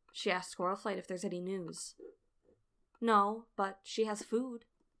 Oh. She asks Squirrelflight if there's any news. No, but she has food.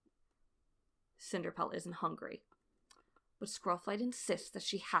 Cinderpelt isn't hungry. But Squirrelflight insists that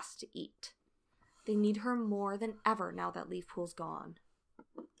she has to eat. They need her more than ever now that Leafpool's gone.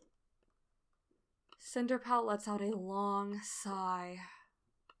 Cinderpelt lets out a long sigh.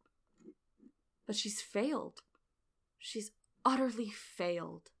 But she's failed. She's utterly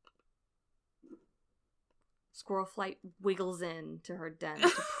failed. Squirrelflight wiggles into her den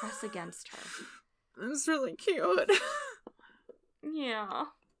to press against her. That's really cute. Yeah.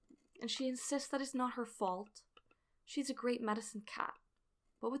 And she insists that it's not her fault. She's a great medicine cat.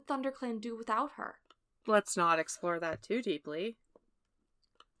 What would ThunderClan do without her? Let's not explore that too deeply.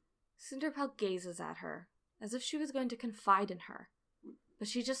 Cinderpelt gazes at her, as if she was going to confide in her. But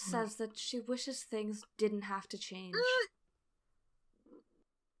she just says that she wishes things didn't have to change.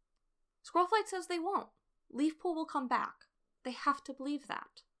 Squirrelflight says they won't. Leafpool will come back. They have to believe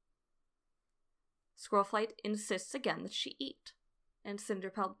that. Squirrelflight insists again that she eat, and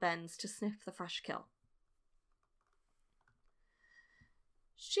Cinderpelt bends to sniff the fresh kill.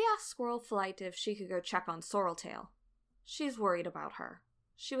 She asks Squirrelflight if she could go check on Sorreltail. She's worried about her.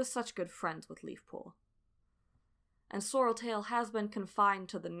 She was such good friends with Leafpool. And Sorreltail has been confined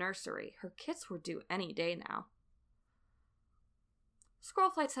to the nursery. Her kits were due any day now.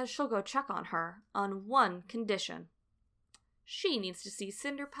 Squirrelflight says she'll go check on her on one condition. She needs to see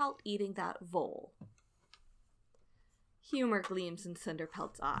Cinderpelt eating that vole. Humor gleams in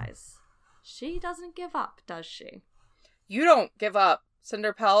Cinderpelt's eyes. She doesn't give up, does she? You don't give up,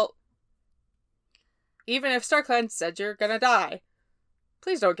 Cinderpelt. Even if StarClan said you're gonna die.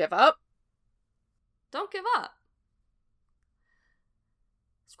 Please don't give up. Don't give up.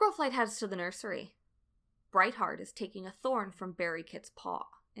 Squirrelflight heads to the nursery. Brightheart is taking a thorn from Berrykit's paw,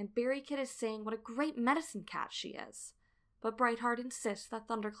 and Berrykit is saying what a great medicine cat she is. But Brightheart insists that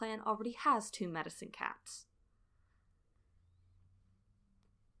ThunderClan already has 2 medicine cats.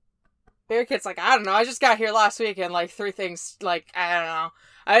 Berrykit's like, I don't know, I just got here last week and 3 things, I don't know.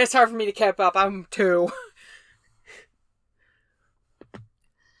 It's hard for me to keep up, I'm 2.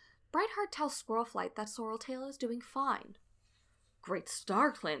 Brightheart tells Squirrelflight that Sorreltail is doing fine. Great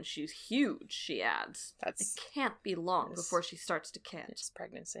StarClan, she's huge, she adds. It can't be long before she starts to kit. It's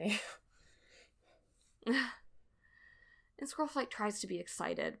pregnancy. And Squirrelflight tries to be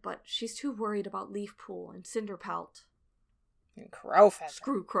excited, but she's too worried about Leafpool and Cinderpelt. And Crowfeather.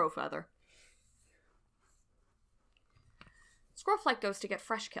 Screw Crowfeather. Squirrelflight goes to get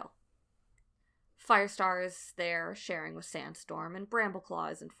Freshkill. Firestar is there sharing with Sandstorm, and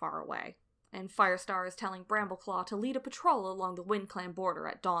Brambleclaw isn't far away. And Firestar is telling Brambleclaw to lead a patrol along the WindClan border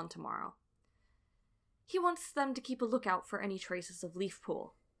at dawn tomorrow. He wants them to keep a lookout for any traces of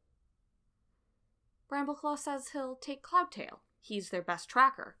Leafpool. Brambleclaw says he'll take Cloudtail. He's their best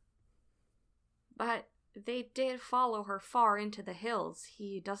tracker. But they did follow her far into the hills.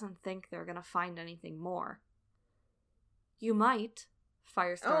 He doesn't think they're gonna find anything more. You might,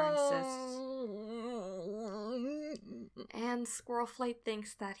 Firestar insists. And Squirrelflight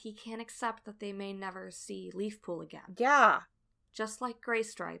thinks that he can't accept that they may never see Leafpool again. Yeah. Just like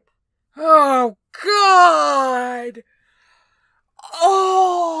Graystripe. Oh, God!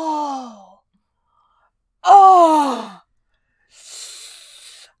 Oh! Oh!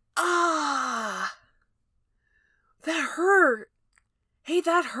 Ah! That hurt. Hey,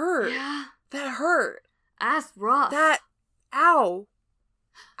 that hurt. Yeah. That hurt. That's rough. Ow.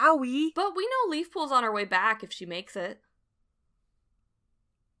 Owie. But we know Leafpool's on her way back if she makes it.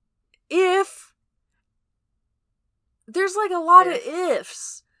 If. There's like a lot of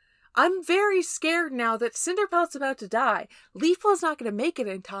ifs. I'm very scared now that Cinderpelt's about to die. Leafpool's not going to make it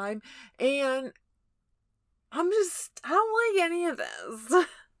in time. And I don't like any of this.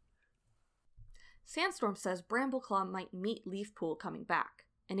 Sandstorm says Brambleclaw might meet Leafpool coming back,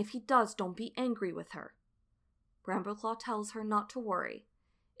 and if he does, don't be angry with her. Brambleclaw tells her not to worry.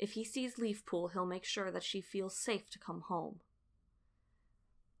 If he sees Leafpool, he'll make sure that she feels safe to come home.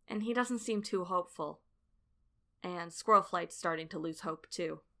 And he doesn't seem too hopeful. And Squirrelflight's starting to lose hope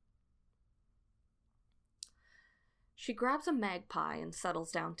too. She grabs a magpie and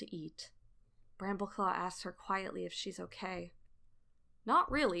settles down to eat. Brambleclaw asks her quietly if she's okay.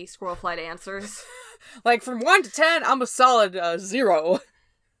 Not really, Squirrelflight answers. Like, from 1 to 10, I'm a solid 0.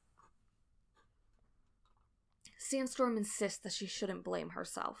 Sandstorm insists that she shouldn't blame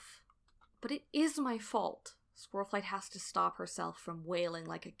herself. But it is my fault. Squirrelflight has to stop herself from wailing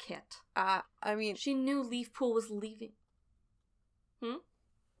like a kit. I mean... She knew Leafpool was leaving. I'm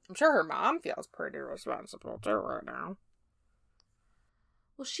sure her mom feels pretty responsible too right now.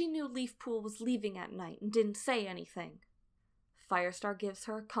 Well, she knew Leafpool was leaving at night and didn't say anything. Firestar gives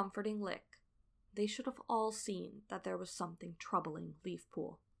her a comforting lick. They should have all seen that there was something troubling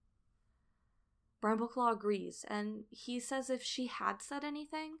Leafpool. Brambleclaw agrees, and he says if she had said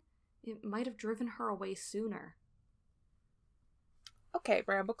anything, it might have driven her away sooner. Okay,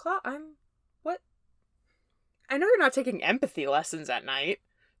 Brambleclaw, what? I know you're not taking empathy lessons at night,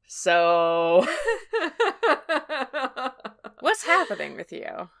 so... What's happening with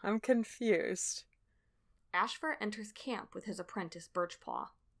you? I'm confused. Ashfur enters camp with his apprentice Birchpaw.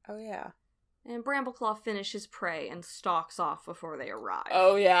 Oh, yeah. And Brambleclaw finishes prey and stalks off before they arrive.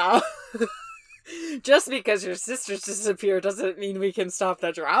 Oh, yeah. Just because your sisters disappear doesn't mean we can stop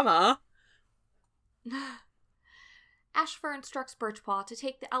the drama. Ashfur instructs Birchpaw to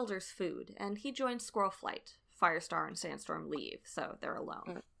take the elders' food, and he joins Squirrelflight. Firestar and Sandstorm leave, so they're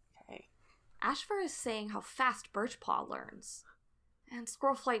alone. Okay. Ashfur is saying how fast Birchpaw learns. And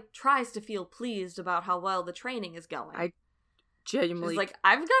Squirrelflight tries to feel pleased about how well the training is going. I genuinely She's like,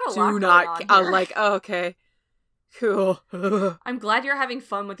 I've got a lot going on here. Like, oh, okay. Cool. I'm glad you're having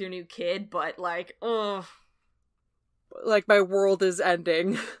fun with your new kid, but like, ugh. Like, my world is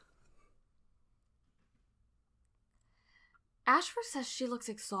ending. Ashfur says she looks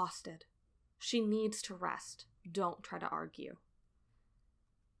exhausted. She needs to rest. Don't try to argue.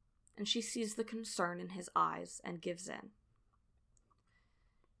 And she sees the concern in his eyes and gives in.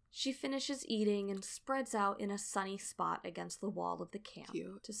 She finishes eating and spreads out in a sunny spot against the wall of the camp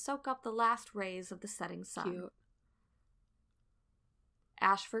to soak up the last rays of the setting sun. Cute.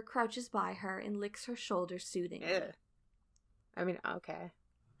 Ashfur crouches by her and licks her shoulder soothingly. Yeah. I mean, okay.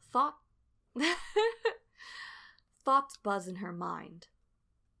 Thoughts buzz in her mind,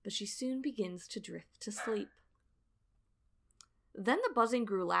 but she soon begins to drift to sleep. Then the buzzing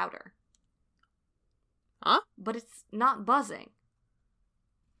grew louder. Huh? But it's not buzzing.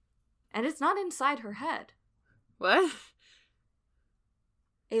 And it's not inside her head. What?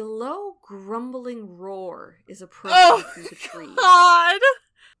 A low, grumbling roar is approaching through the trees. God!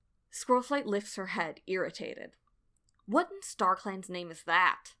 Squirrelflight lifts her head, irritated. What in StarClan's name is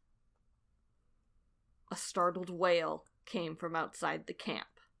that? A startled wail came from outside the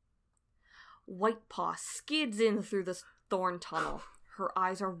camp. Whitepaw skids in through the thorn tunnel. Her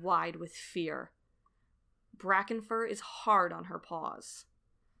eyes are wide with fear. Brackenfur is hard on her paws.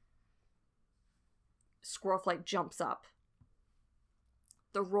 Squirrelflight jumps up.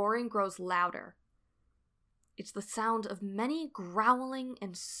 The roaring grows louder. It's the sound of many growling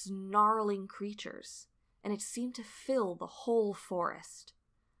and snarling creatures, and it seemed to fill the whole forest.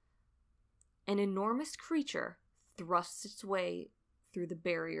 An enormous creature thrusts its way through the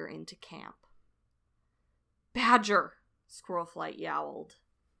barrier into camp. "Badger!" Squirrelflight yowled.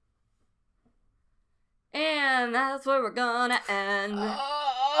 And that's where we're gonna end.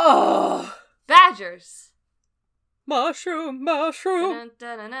 Badgers! Mushroom.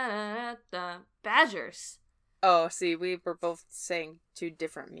 Badgers! Oh, see, we were both saying two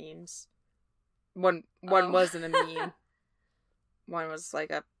different memes. One wasn't a meme. One was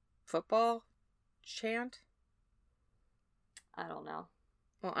like a football chant. I don't know.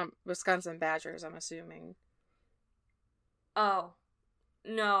 Well, Wisconsin Badgers, I'm assuming. Oh.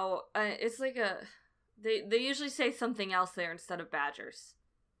 No, it's like a... They usually say something else there instead of Badgers.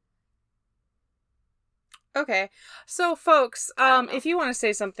 Okay. So, folks, if you want to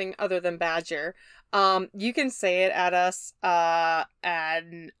say something other than Badger, you can say it at us on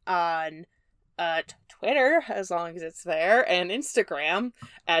Twitter, as long as it's there, and Instagram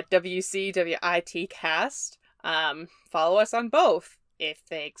at WCWITcast. Follow us on both, if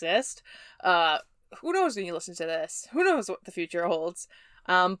they exist. Who knows when you listen to this? Who knows what the future holds?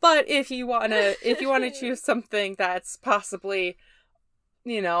 But if you wanna choose something that's possibly,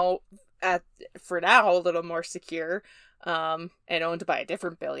 for now, a little more secure, and owned by a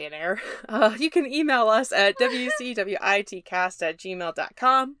different billionaire, you can email us at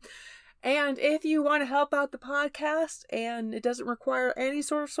wcwitcast@gmail.com. And if you want to help out the podcast and it doesn't require any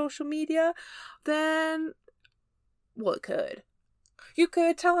sort of social media, then, well, it could. You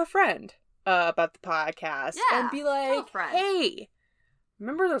could tell a friend about the podcast and be like, hey,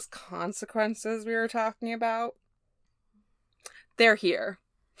 remember those consequences we were talking about? They're here.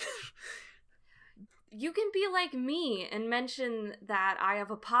 You can be like me and mention that I have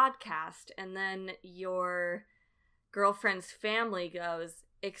a podcast, and then your girlfriend's family goes,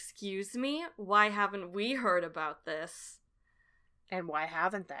 excuse me? Why haven't we heard about this? And why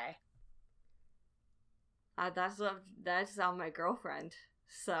haven't they? That's on my girlfriend.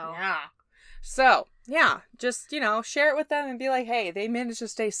 So. Yeah. So, yeah. Just, share it with them and be like, hey, they managed to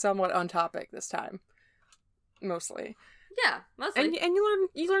stay somewhat on topic this time. Mostly. Yeah, mostly. And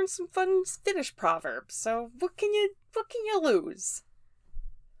you learn some fun Finnish proverbs. So what can you lose?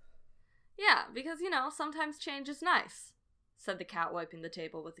 Yeah, because sometimes change is nice, said the cat, wiping the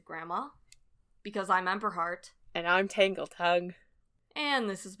table with the grandma. Because I'm Emberheart. And I'm Tangletongue. And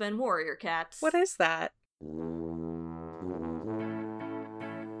this has been Warrior Cats. What is that?